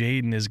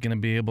Jaden is going to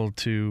be able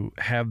to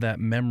have that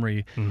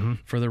memory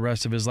for the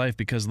rest of his life,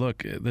 because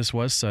look, this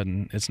was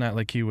sudden. It's not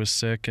like he was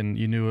sick and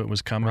you knew it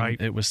was coming. Right.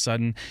 It was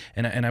sudden.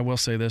 And I will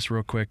say this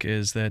real quick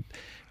is that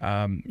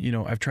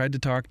I've tried to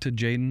talk to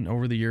Jaden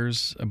over the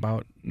years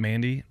about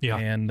Mandy,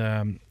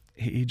 and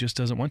he just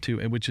doesn't want to,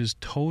 which is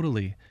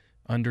totally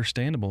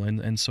understandable,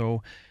 and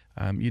so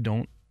you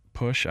don't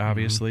push,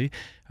 obviously.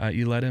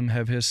 You let him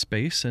have his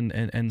space,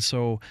 and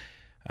so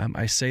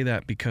I say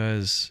that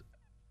because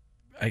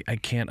I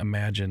can't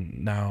imagine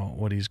now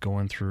what he's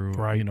going through.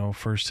 Right.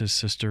 First his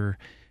sister,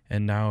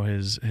 and now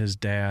his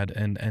dad,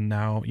 and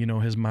now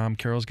his mom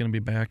Carol's going to be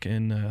back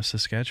in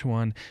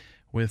Saskatchewan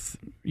with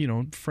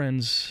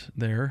friends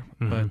there,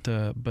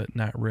 but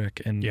not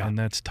Rick, and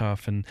that's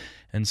tough, and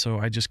so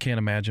I just can't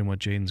imagine what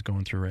Jaden's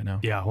going through right now.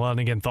 Yeah, well, and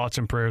again, thoughts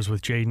and prayers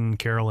with Jaden,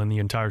 Carol, and the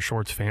entire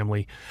Schwartz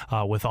family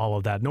with all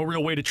of that. No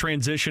real way to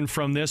transition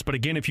from this, but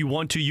again, if you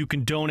want to, you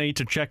can donate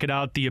to check it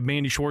out, the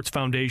Mandy Schwartz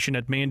Foundation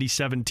at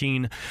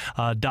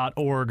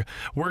mandy17.org.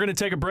 We're going to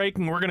take a break,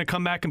 and we're going to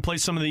come back and play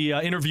some of the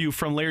interview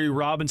from Larry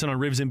Robinson on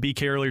Rivs and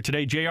BK earlier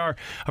today. JR,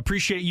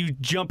 appreciate you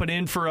jumping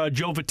in for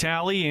Joe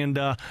Vitale, and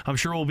I'm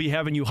sure we'll be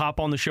having you hop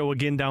on the show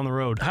again down the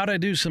road. How'd I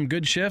do? Some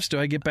good shifts? Do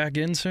I get back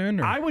in soon?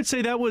 Or? I would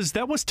say that was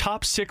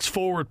top 6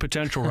 forward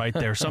potential right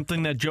there,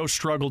 something that Joe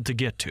struggled to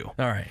get to. All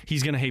right.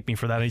 He's going to hate me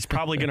for that. He's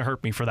probably going to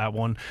hurt me for that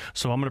one,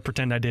 so I'm going to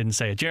pretend I didn't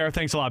say it. JR,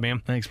 thanks a lot,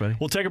 man. Thanks, buddy.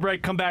 We'll take a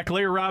break, come back.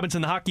 Larry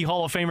Robinson, the Hockey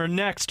Hall of Famer,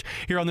 next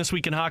here on This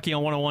Week in Hockey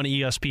on 101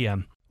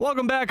 ESPN.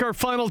 Welcome back. Our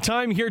final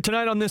time here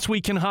tonight on This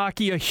Week in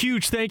Hockey. A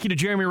huge thank you to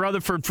Jeremy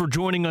Rutherford for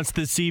joining us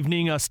this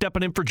evening,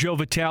 stepping in for Joe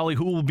Vitale,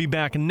 who will be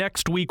back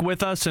next week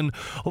with us, and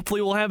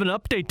hopefully we'll have an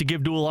update to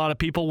give to a lot of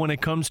people when it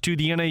comes to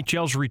the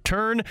NHL's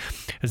return.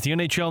 As the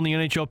NHL and the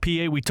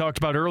NHLPA we talked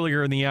about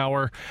earlier in the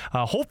hour,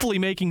 hopefully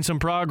making some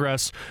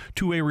progress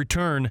to a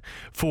return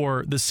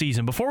for the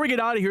season. Before we get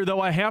out of here,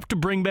 though, I have to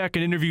bring back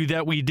an interview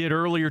that we did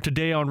earlier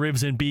today on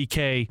Rivs and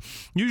BK.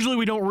 Usually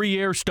we don't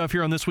re-air stuff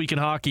here on This Week in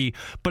Hockey,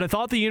 but I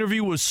thought the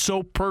interview was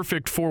so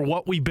perfect for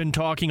what we've been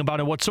talking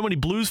about and what so many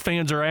Blues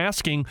fans are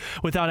asking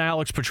without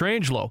Alex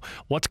Pietrangelo.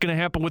 What's going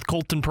to happen with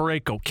Colton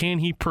Parayko? Can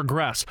he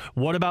progress?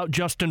 What about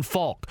Justin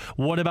Falk?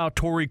 What about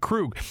Torrey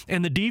Krug?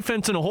 And the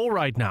defense in a whole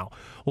right now.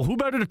 Well, who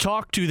better to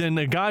talk to than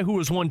a guy who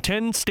has won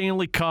 10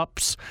 Stanley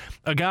Cups,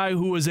 a guy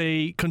who was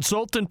a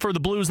consultant for the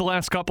Blues the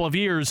last couple of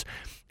years,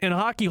 and a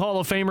Hockey Hall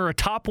of Famer, a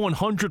top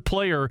 100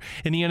 player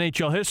in the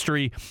NHL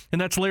history, and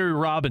that's Larry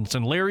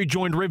Robinson. Larry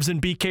joined Rivs and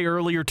BK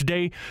earlier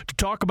today to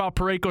talk about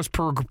Parayko's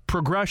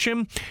progression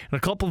and a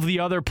couple of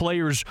the other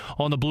players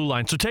on the blue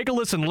line. So take a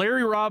listen.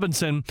 Larry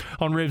Robinson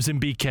on Rivs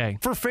and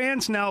BK. For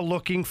fans now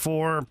looking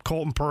for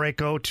Colton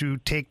Parayko to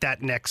take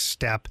that next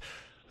step,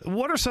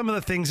 what are some of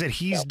the things that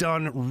he's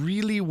done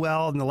really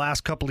well in the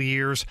last couple of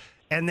years?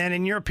 And then,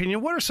 in your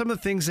opinion, what are some of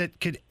the things that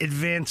could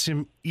advance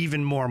him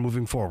even more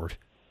moving forward?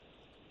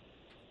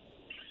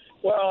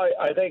 Well,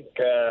 I think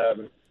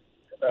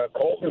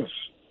Colton's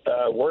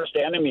worst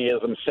enemy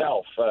is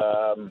himself.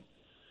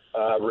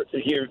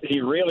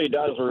 He really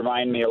does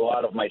remind me a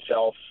lot of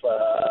myself.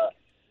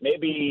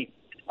 Maybe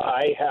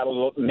I had a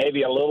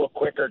little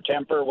quicker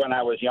temper when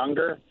I was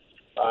younger,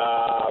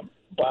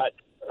 but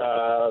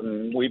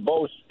we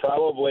both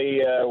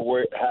probably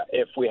were.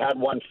 If we had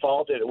one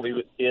fault,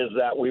 is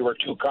that we were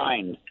too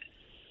kind.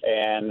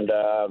 And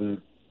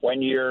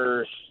when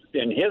you're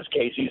in his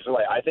case,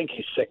 I think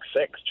he's 6'6",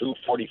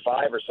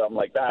 245 or something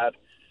like that,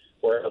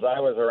 whereas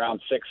I was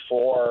around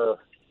 6'4",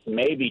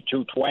 maybe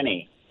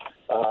 220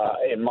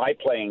 in my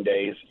playing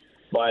days.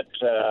 But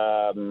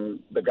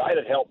the guy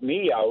that helped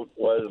me out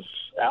was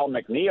Al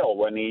McNeil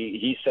when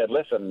he said,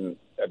 listen,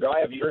 a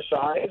guy of your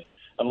size,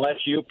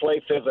 unless you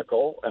play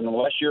physical and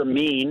unless you're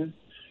mean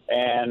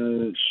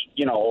and,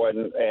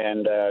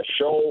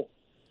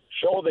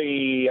 show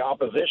the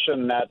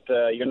opposition that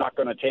you're not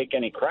going to take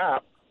any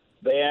crap,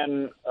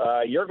 then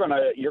you're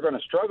gonna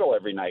struggle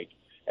every night.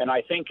 And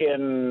I think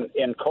in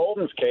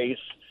Colton's case,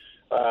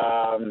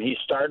 he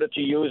started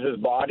to use his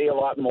body a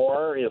lot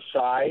more, his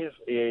size,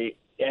 and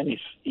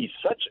he's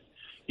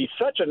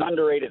such an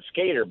underrated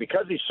skater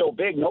because he's so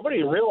big.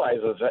 Nobody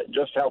realizes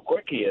just how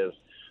quick he is.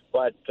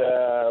 But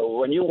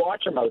when you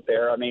watch him out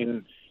there, I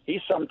mean,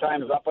 he's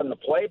sometimes up on the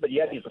play, but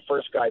yet he's the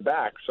first guy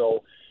back.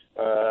 So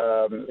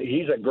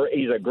he's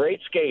a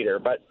great skater.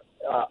 But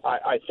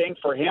I think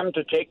for him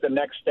to take the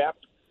next step,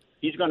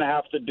 he's going to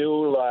have to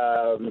do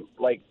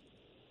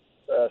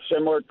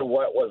similar to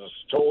what was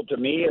told to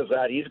me, is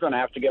that he's going to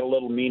have to get a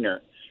little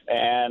meaner.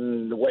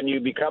 And when you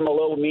become a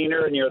little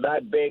meaner and you're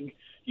that big,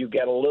 you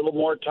get a little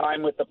more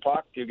time with the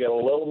puck. You get a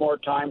little more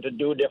time to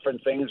do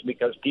different things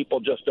because people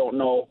just don't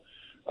know,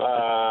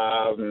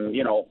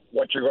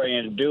 what you're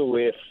going to do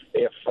if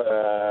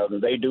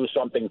they do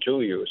something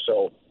to you.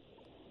 So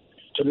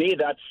to me,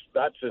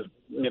 that's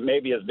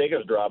maybe his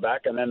biggest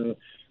drawback. And then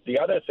the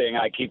other thing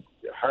I keep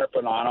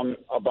harping on him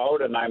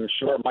about, and I'm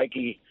sure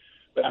Mikey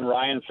Van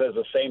Ryan says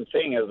the same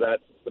thing, is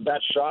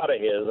that shot of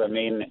his, I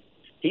mean,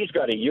 he's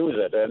got to use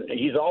it, and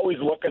he's always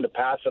looking to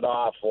pass it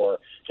off or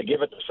to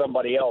give it to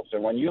somebody else.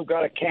 And when you've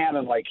got a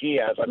cannon like he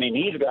has, I mean,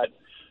 he's got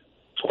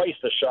twice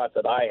the shot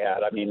that I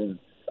had. I mean,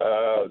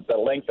 the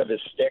length of his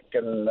stick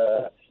and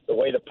the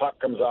way the puck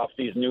comes off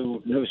these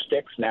new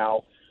sticks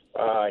now,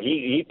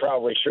 he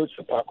probably shoots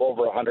the puck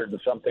over 100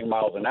 and something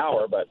miles an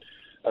hour. But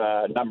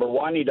number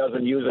one, he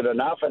doesn't use it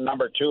enough, and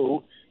number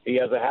two, he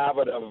has a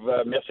habit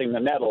of missing the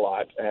net a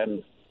lot.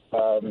 And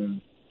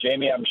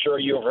Jamie, I'm sure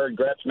you've heard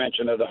Gretz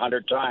mention it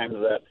 100 times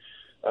that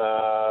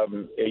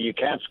you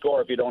can't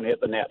score if you don't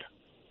hit the net.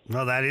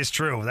 No, that is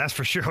true. That's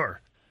for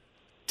sure.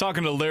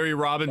 Talking to Larry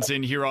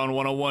Robinson here on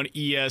 101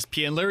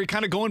 ESPN. Larry,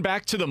 kind of going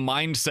back to the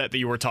mindset that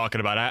you were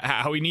talking about,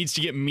 how he needs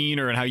to get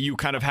meaner and how you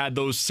kind of had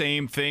those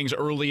same things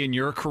early in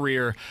your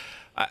career.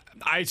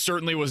 I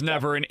certainly was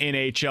never an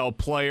NHL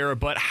player,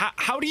 but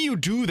how do you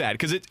do that?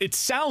 Because it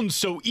sounds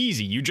so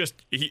easy.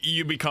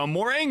 You become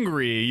more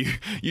angry.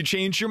 You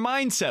change your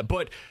mindset.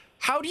 But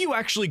how do you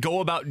actually go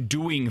about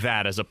doing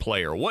that as a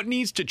player? What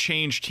needs to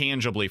change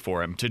tangibly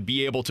for him to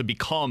be able to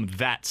become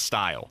that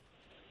style?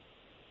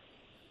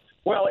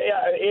 Well,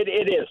 yeah,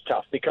 it is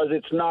tough because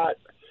it's not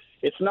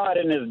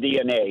in his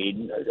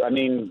DNA. I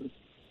mean,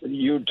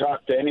 you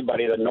talk to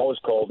anybody that knows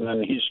Colton,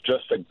 and he's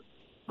just a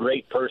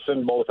great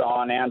person both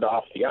on and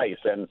off the ice.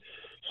 And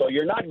so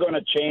you're not going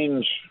to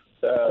change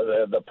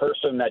the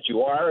person that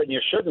you are, and you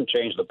shouldn't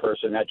change the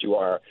person that you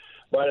are.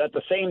 But at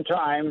the same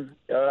time,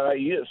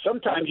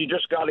 sometimes you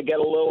just got to get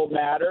a little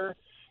madder,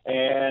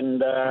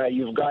 and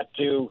you've got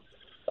to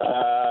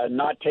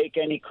not take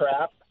any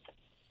crap.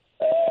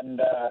 And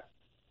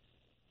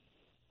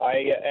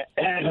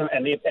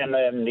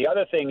then the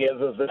other thing is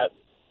that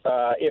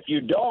if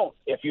you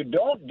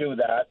don't do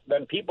that,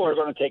 then people are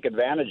going to take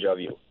advantage of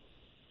you.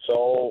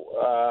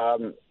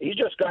 So he's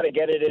just got to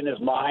get it in his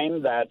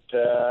mind that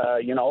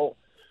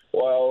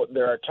well,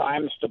 there are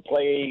times to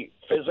play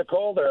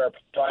physical, there are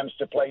times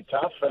to play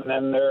tough, and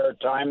then there are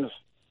times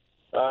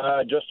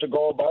just to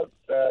go about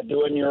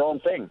doing your own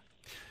thing.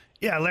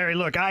 Yeah, Larry,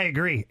 look, I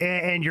agree.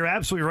 And you're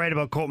absolutely right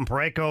about Colton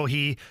Parayko.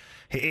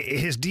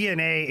 His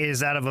DNA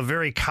is that of a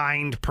very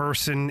kind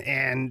person,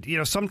 and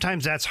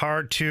sometimes that's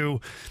hard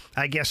to,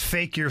 I guess,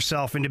 fake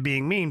yourself into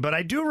being mean. But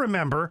I do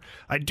remember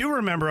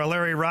a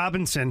Larry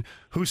Robinson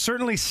who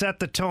certainly set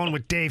the tone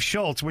with Dave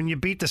Schultz when you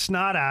beat the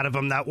snot out of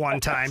him that one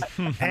time.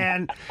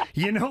 And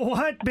you know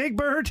what, Big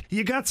Bird,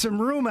 you got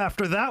some room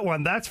after that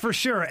one, that's for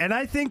sure. And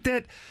I think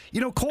that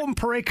Colton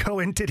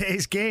Parayko in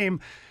today's game,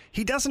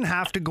 he doesn't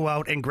have to go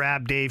out and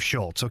grab Dave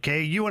Schultz.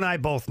 Okay, you and I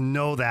both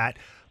know that.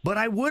 But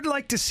I would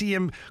like to see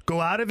him go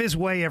out of his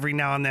way every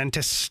now and then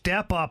to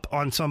step up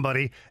on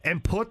somebody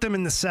and put them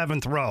in the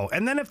seventh row.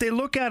 And then if they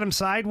look at him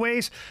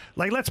sideways,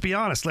 like, let's be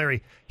honest,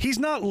 Larry, he's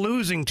not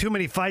losing too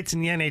many fights in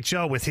the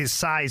NHL with his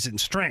size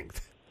and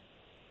strength.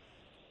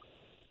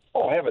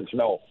 Oh, heavens,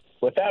 no.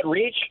 With that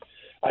reach,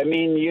 I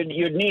mean,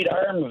 you'd need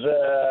arms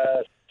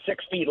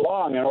 6 feet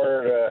long in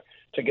order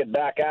to get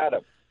back at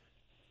him.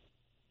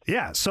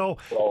 Yeah, so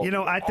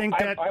I think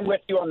that I'm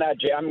with you on that,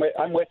 Jay. I'm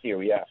with you.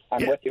 Yeah,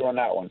 I'm with you on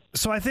that one.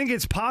 So I think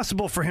it's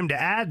possible for him to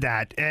add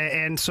that,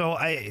 and so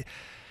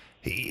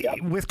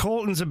with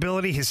Colton's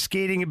ability, his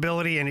skating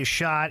ability, and his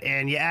shot,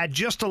 and you add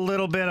just a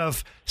little bit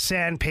of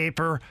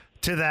sandpaper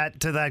to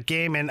that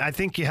game, and I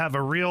think you have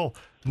a real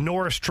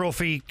Norris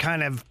Trophy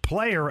kind of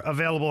player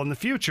available in the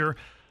future.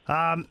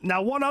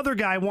 Now, one other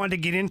guy I wanted to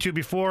get into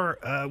before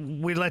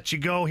we let you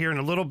go here in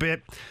a little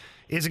bit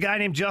is a guy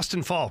named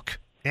Justin Falk.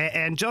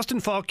 And Justin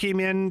Falk came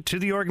in to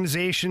the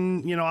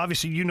organization,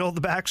 obviously the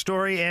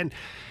backstory, and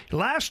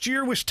last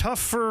year was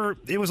tough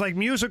it was like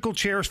musical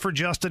chairs for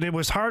Justin. It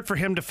was hard for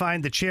him to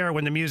find the chair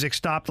when the music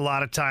stopped a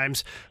lot of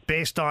times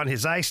based on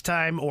his ice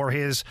time or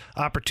his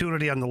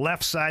opportunity on the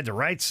left side, the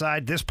right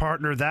side, this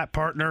partner, that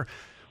partner.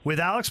 With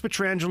Alex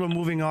Pietrangelo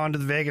moving on to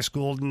the Vegas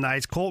Golden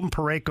Knights, Colton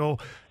Parayko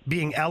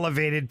being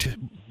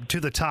elevated to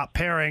the top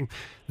pairing,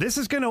 this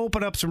is going to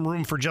open up some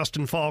room for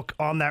Justin Falk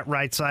on that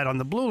right side on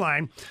the blue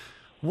line.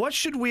 What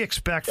should we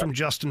expect from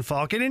Justin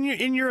Falk? And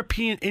in your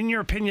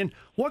opinion,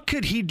 what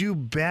could he do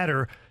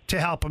better to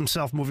help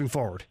himself moving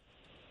forward?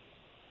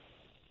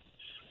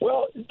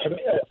 Well,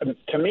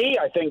 to me,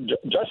 I think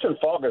Justin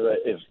Falk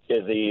is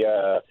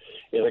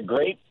a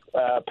great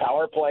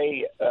power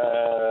play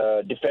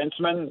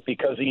defenseman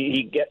because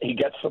he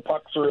gets the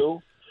puck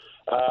through.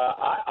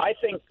 I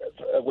think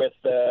with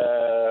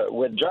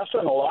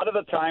Justin, a lot of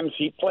the times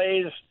he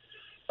plays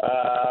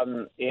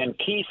in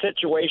key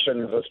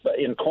situations,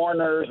 in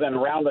corners and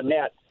around the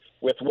net,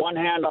 with one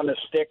hand on the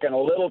stick and a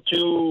little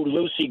too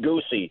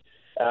loosey-goosey,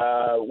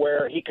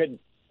 where he could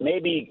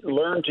maybe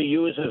learn to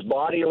use his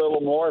body a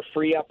little more,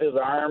 free up his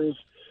arms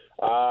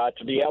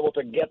to be able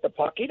to get the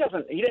puck. He's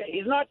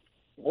not.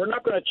 We're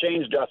not going to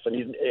change Justin.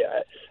 He's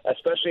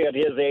especially at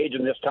his age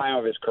and this time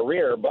of his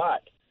career,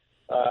 but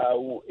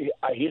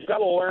he's got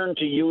to learn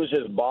to use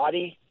his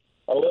body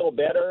a little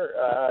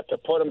better to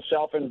put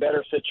himself in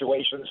better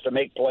situations to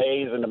make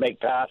plays and to make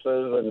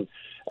passes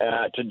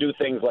and to do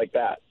things like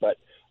that. But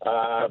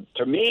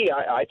to me,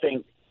 I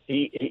think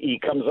he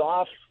comes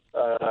off.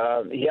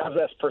 He has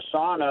this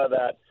persona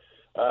that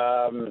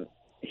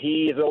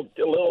he's a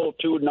little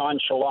too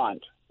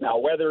nonchalant. Now,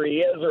 whether he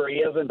is or he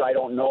isn't, I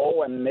don't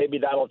know, and maybe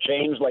that'll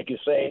change, like you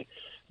say,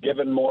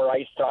 given more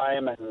ice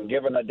time and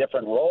given a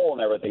different role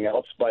and everything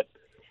else. But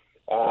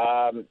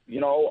I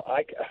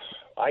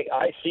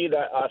see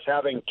that us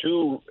having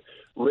two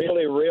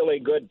really, really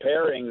good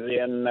pairings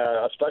in,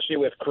 especially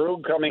with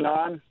Krug coming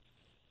on.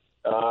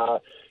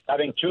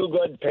 Having two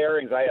good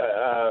pairings.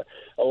 A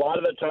lot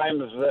of the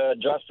times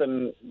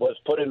Justin was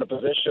put in a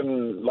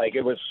position like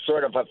it was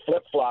sort of a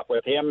flip-flop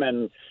with him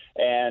and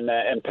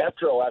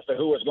Petro as to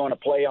who was going to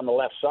play on the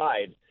left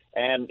side.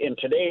 And in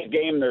today's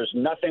game, there's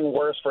nothing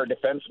worse for a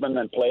defenseman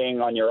than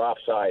playing on your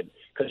offside,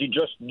 because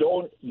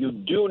you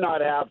do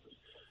not have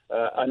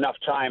enough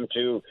time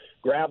to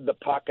grab the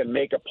puck and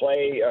make a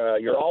play.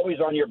 You're always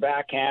on your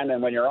backhand,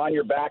 and when you're on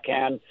your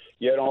backhand,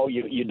 you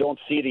don't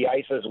see the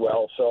ice as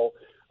well. So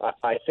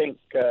I think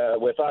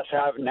with us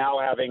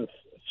having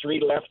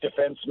three left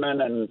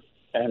defensemen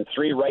and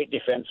three right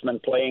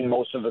defensemen playing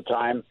most of the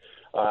time,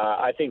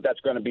 I think that's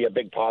going to be a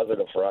big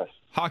positive for us.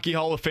 Hockey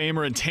Hall of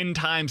Famer and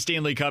 10-time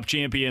Stanley Cup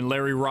champion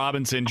Larry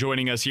Robinson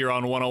joining us here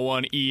on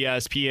 101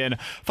 ESPN.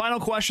 Final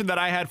question that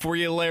I had for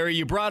you, Larry.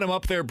 You brought him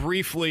up there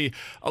briefly.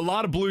 A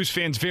lot of Blues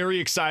fans very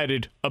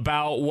excited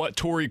about what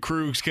Torrey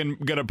Krug's going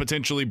to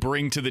potentially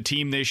bring to the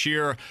team this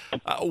year.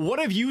 What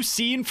have you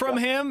seen from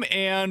him,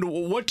 and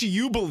what do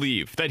you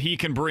believe that he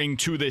can bring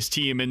to this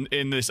team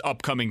in this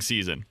upcoming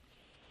season?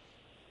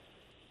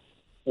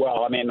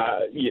 Well, I mean,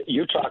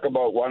 you talk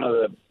about one of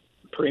the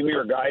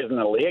premier guys in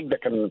the league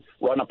that can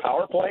run a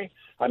power play.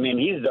 I mean,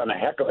 he's done a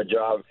heck of a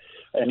job,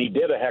 and he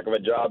did a heck of a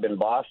job in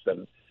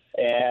Boston.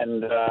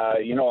 And,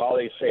 all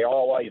they say,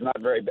 oh, well, he's not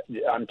very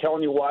 – I'm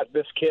telling you what,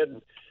 this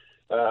kid,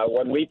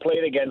 when we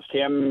played against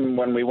him,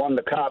 when we won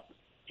the Cup,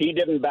 he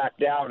didn't back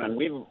down. And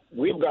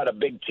we've got a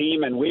big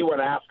team, and we went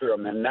after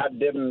him, and that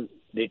didn't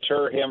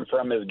deter him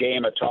from his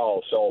game at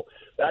all. So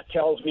that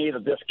tells me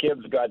that this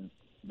kid's got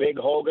big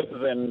Hogans,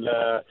 and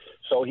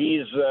so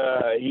he's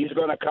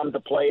going to come to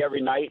play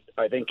every night.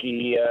 I think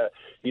he's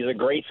a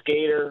great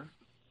skater.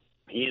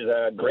 He's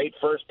a great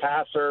first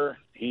passer.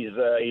 He's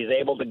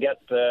able to get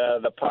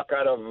the puck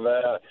out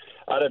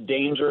of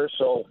danger.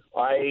 So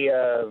I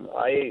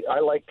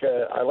like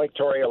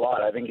Torrey a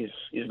lot. I think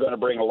he's going to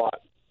bring a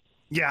lot.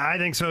 Yeah, I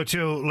think so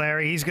too,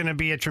 Larry. He's going to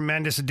be a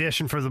tremendous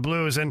addition for the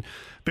Blues. And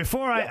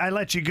before I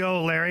let you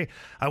go, Larry,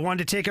 I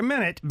wanted to take a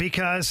minute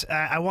because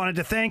I wanted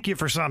to thank you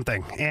for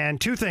something.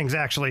 And two things,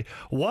 actually.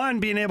 One,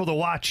 being able to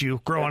watch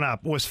you growing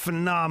up was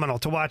phenomenal.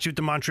 To watch you at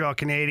the Montreal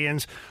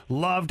Canadiens.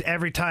 Loved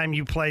every time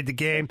you played the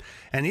game.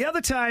 And the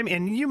other time,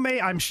 and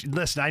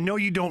listen, I know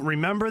you don't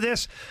remember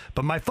this,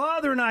 but my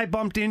father and I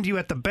bumped into you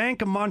at the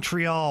Bank of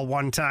Montreal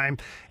one time.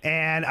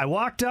 And I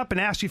walked up and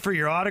asked you for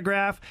your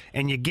autograph,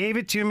 and you gave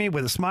it to me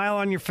with a smile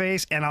on your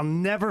face, and I'll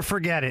never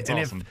forget it. That's and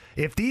awesome.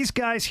 if these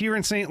guys here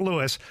in St.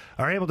 Louis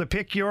are able to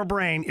pick your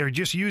brain or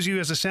just use you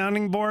as a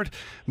sounding board,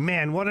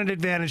 man, what an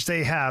advantage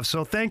they have.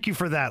 So thank you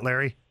for that,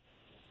 Larry.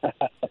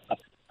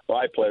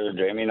 My pleasure,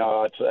 Jamie.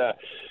 No, it's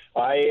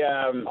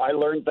I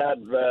learned that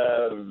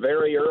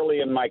very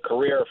early in my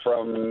career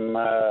from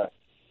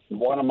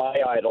one of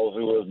my idols,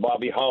 who was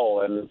Bobby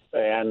Hull,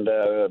 and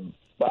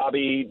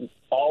Bobby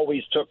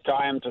always took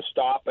time to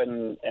stop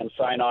and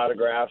sign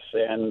autographs,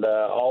 and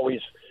always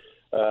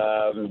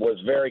was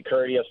very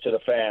courteous to the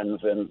fans.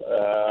 And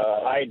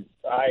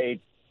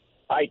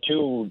I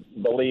too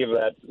believe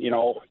that,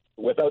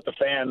 without the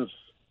fans,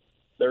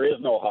 there is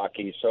no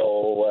hockey.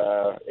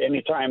 So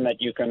anytime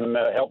that you can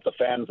help the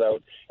fans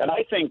out. And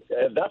I think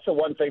that's the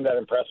one thing that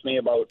impressed me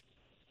about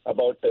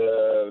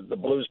the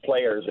Blues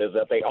players, is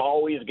that they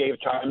always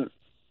gave time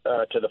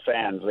to the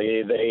fans.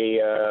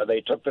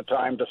 They took the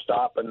time to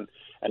stop and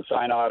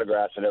sign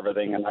autographs and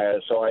everything. And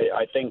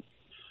I think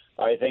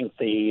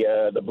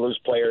the Blues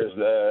players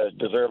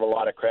deserve a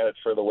lot of credit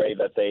for the way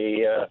that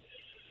they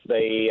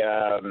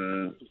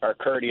are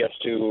courteous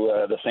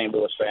to the St.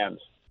 Louis fans.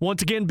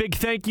 Once again, big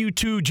thank you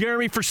to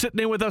Jeremy for sitting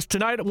in with us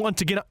tonight.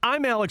 Once again,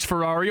 I'm Alex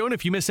Ferrario, and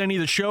if you miss any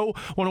of the show,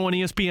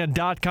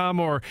 101ESPN.com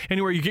or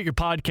anywhere you get your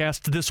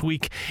podcasts this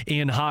week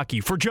in hockey.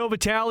 For Joe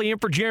Vitale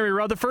and for Jeremy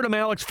Rutherford, I'm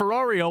Alex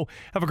Ferrario.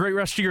 Have a great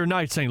rest of your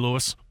night, St.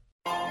 Louis.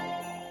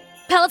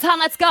 Peloton,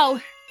 let's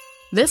go!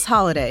 This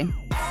holiday,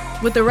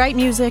 with the right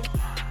music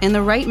and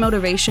the right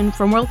motivation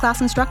from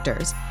world-class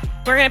instructors,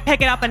 We're going to pick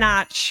it up a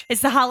notch.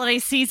 It's the holiday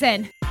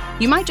season.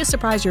 you might just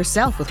surprise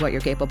yourself with what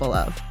you're capable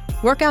of.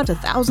 Work out to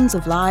thousands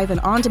of live and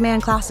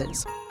on-demand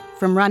classes,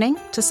 from running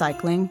to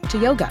cycling to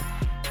yoga.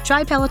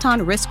 Try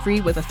Peloton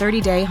risk-free with a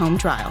 30-day home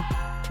trial.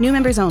 New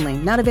members only,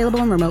 not available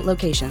in remote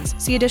locations.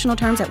 See additional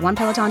terms at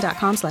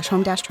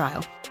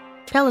onepeloton.com/home-trial.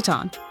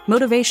 Peloton,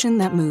 motivation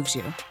that moves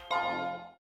you.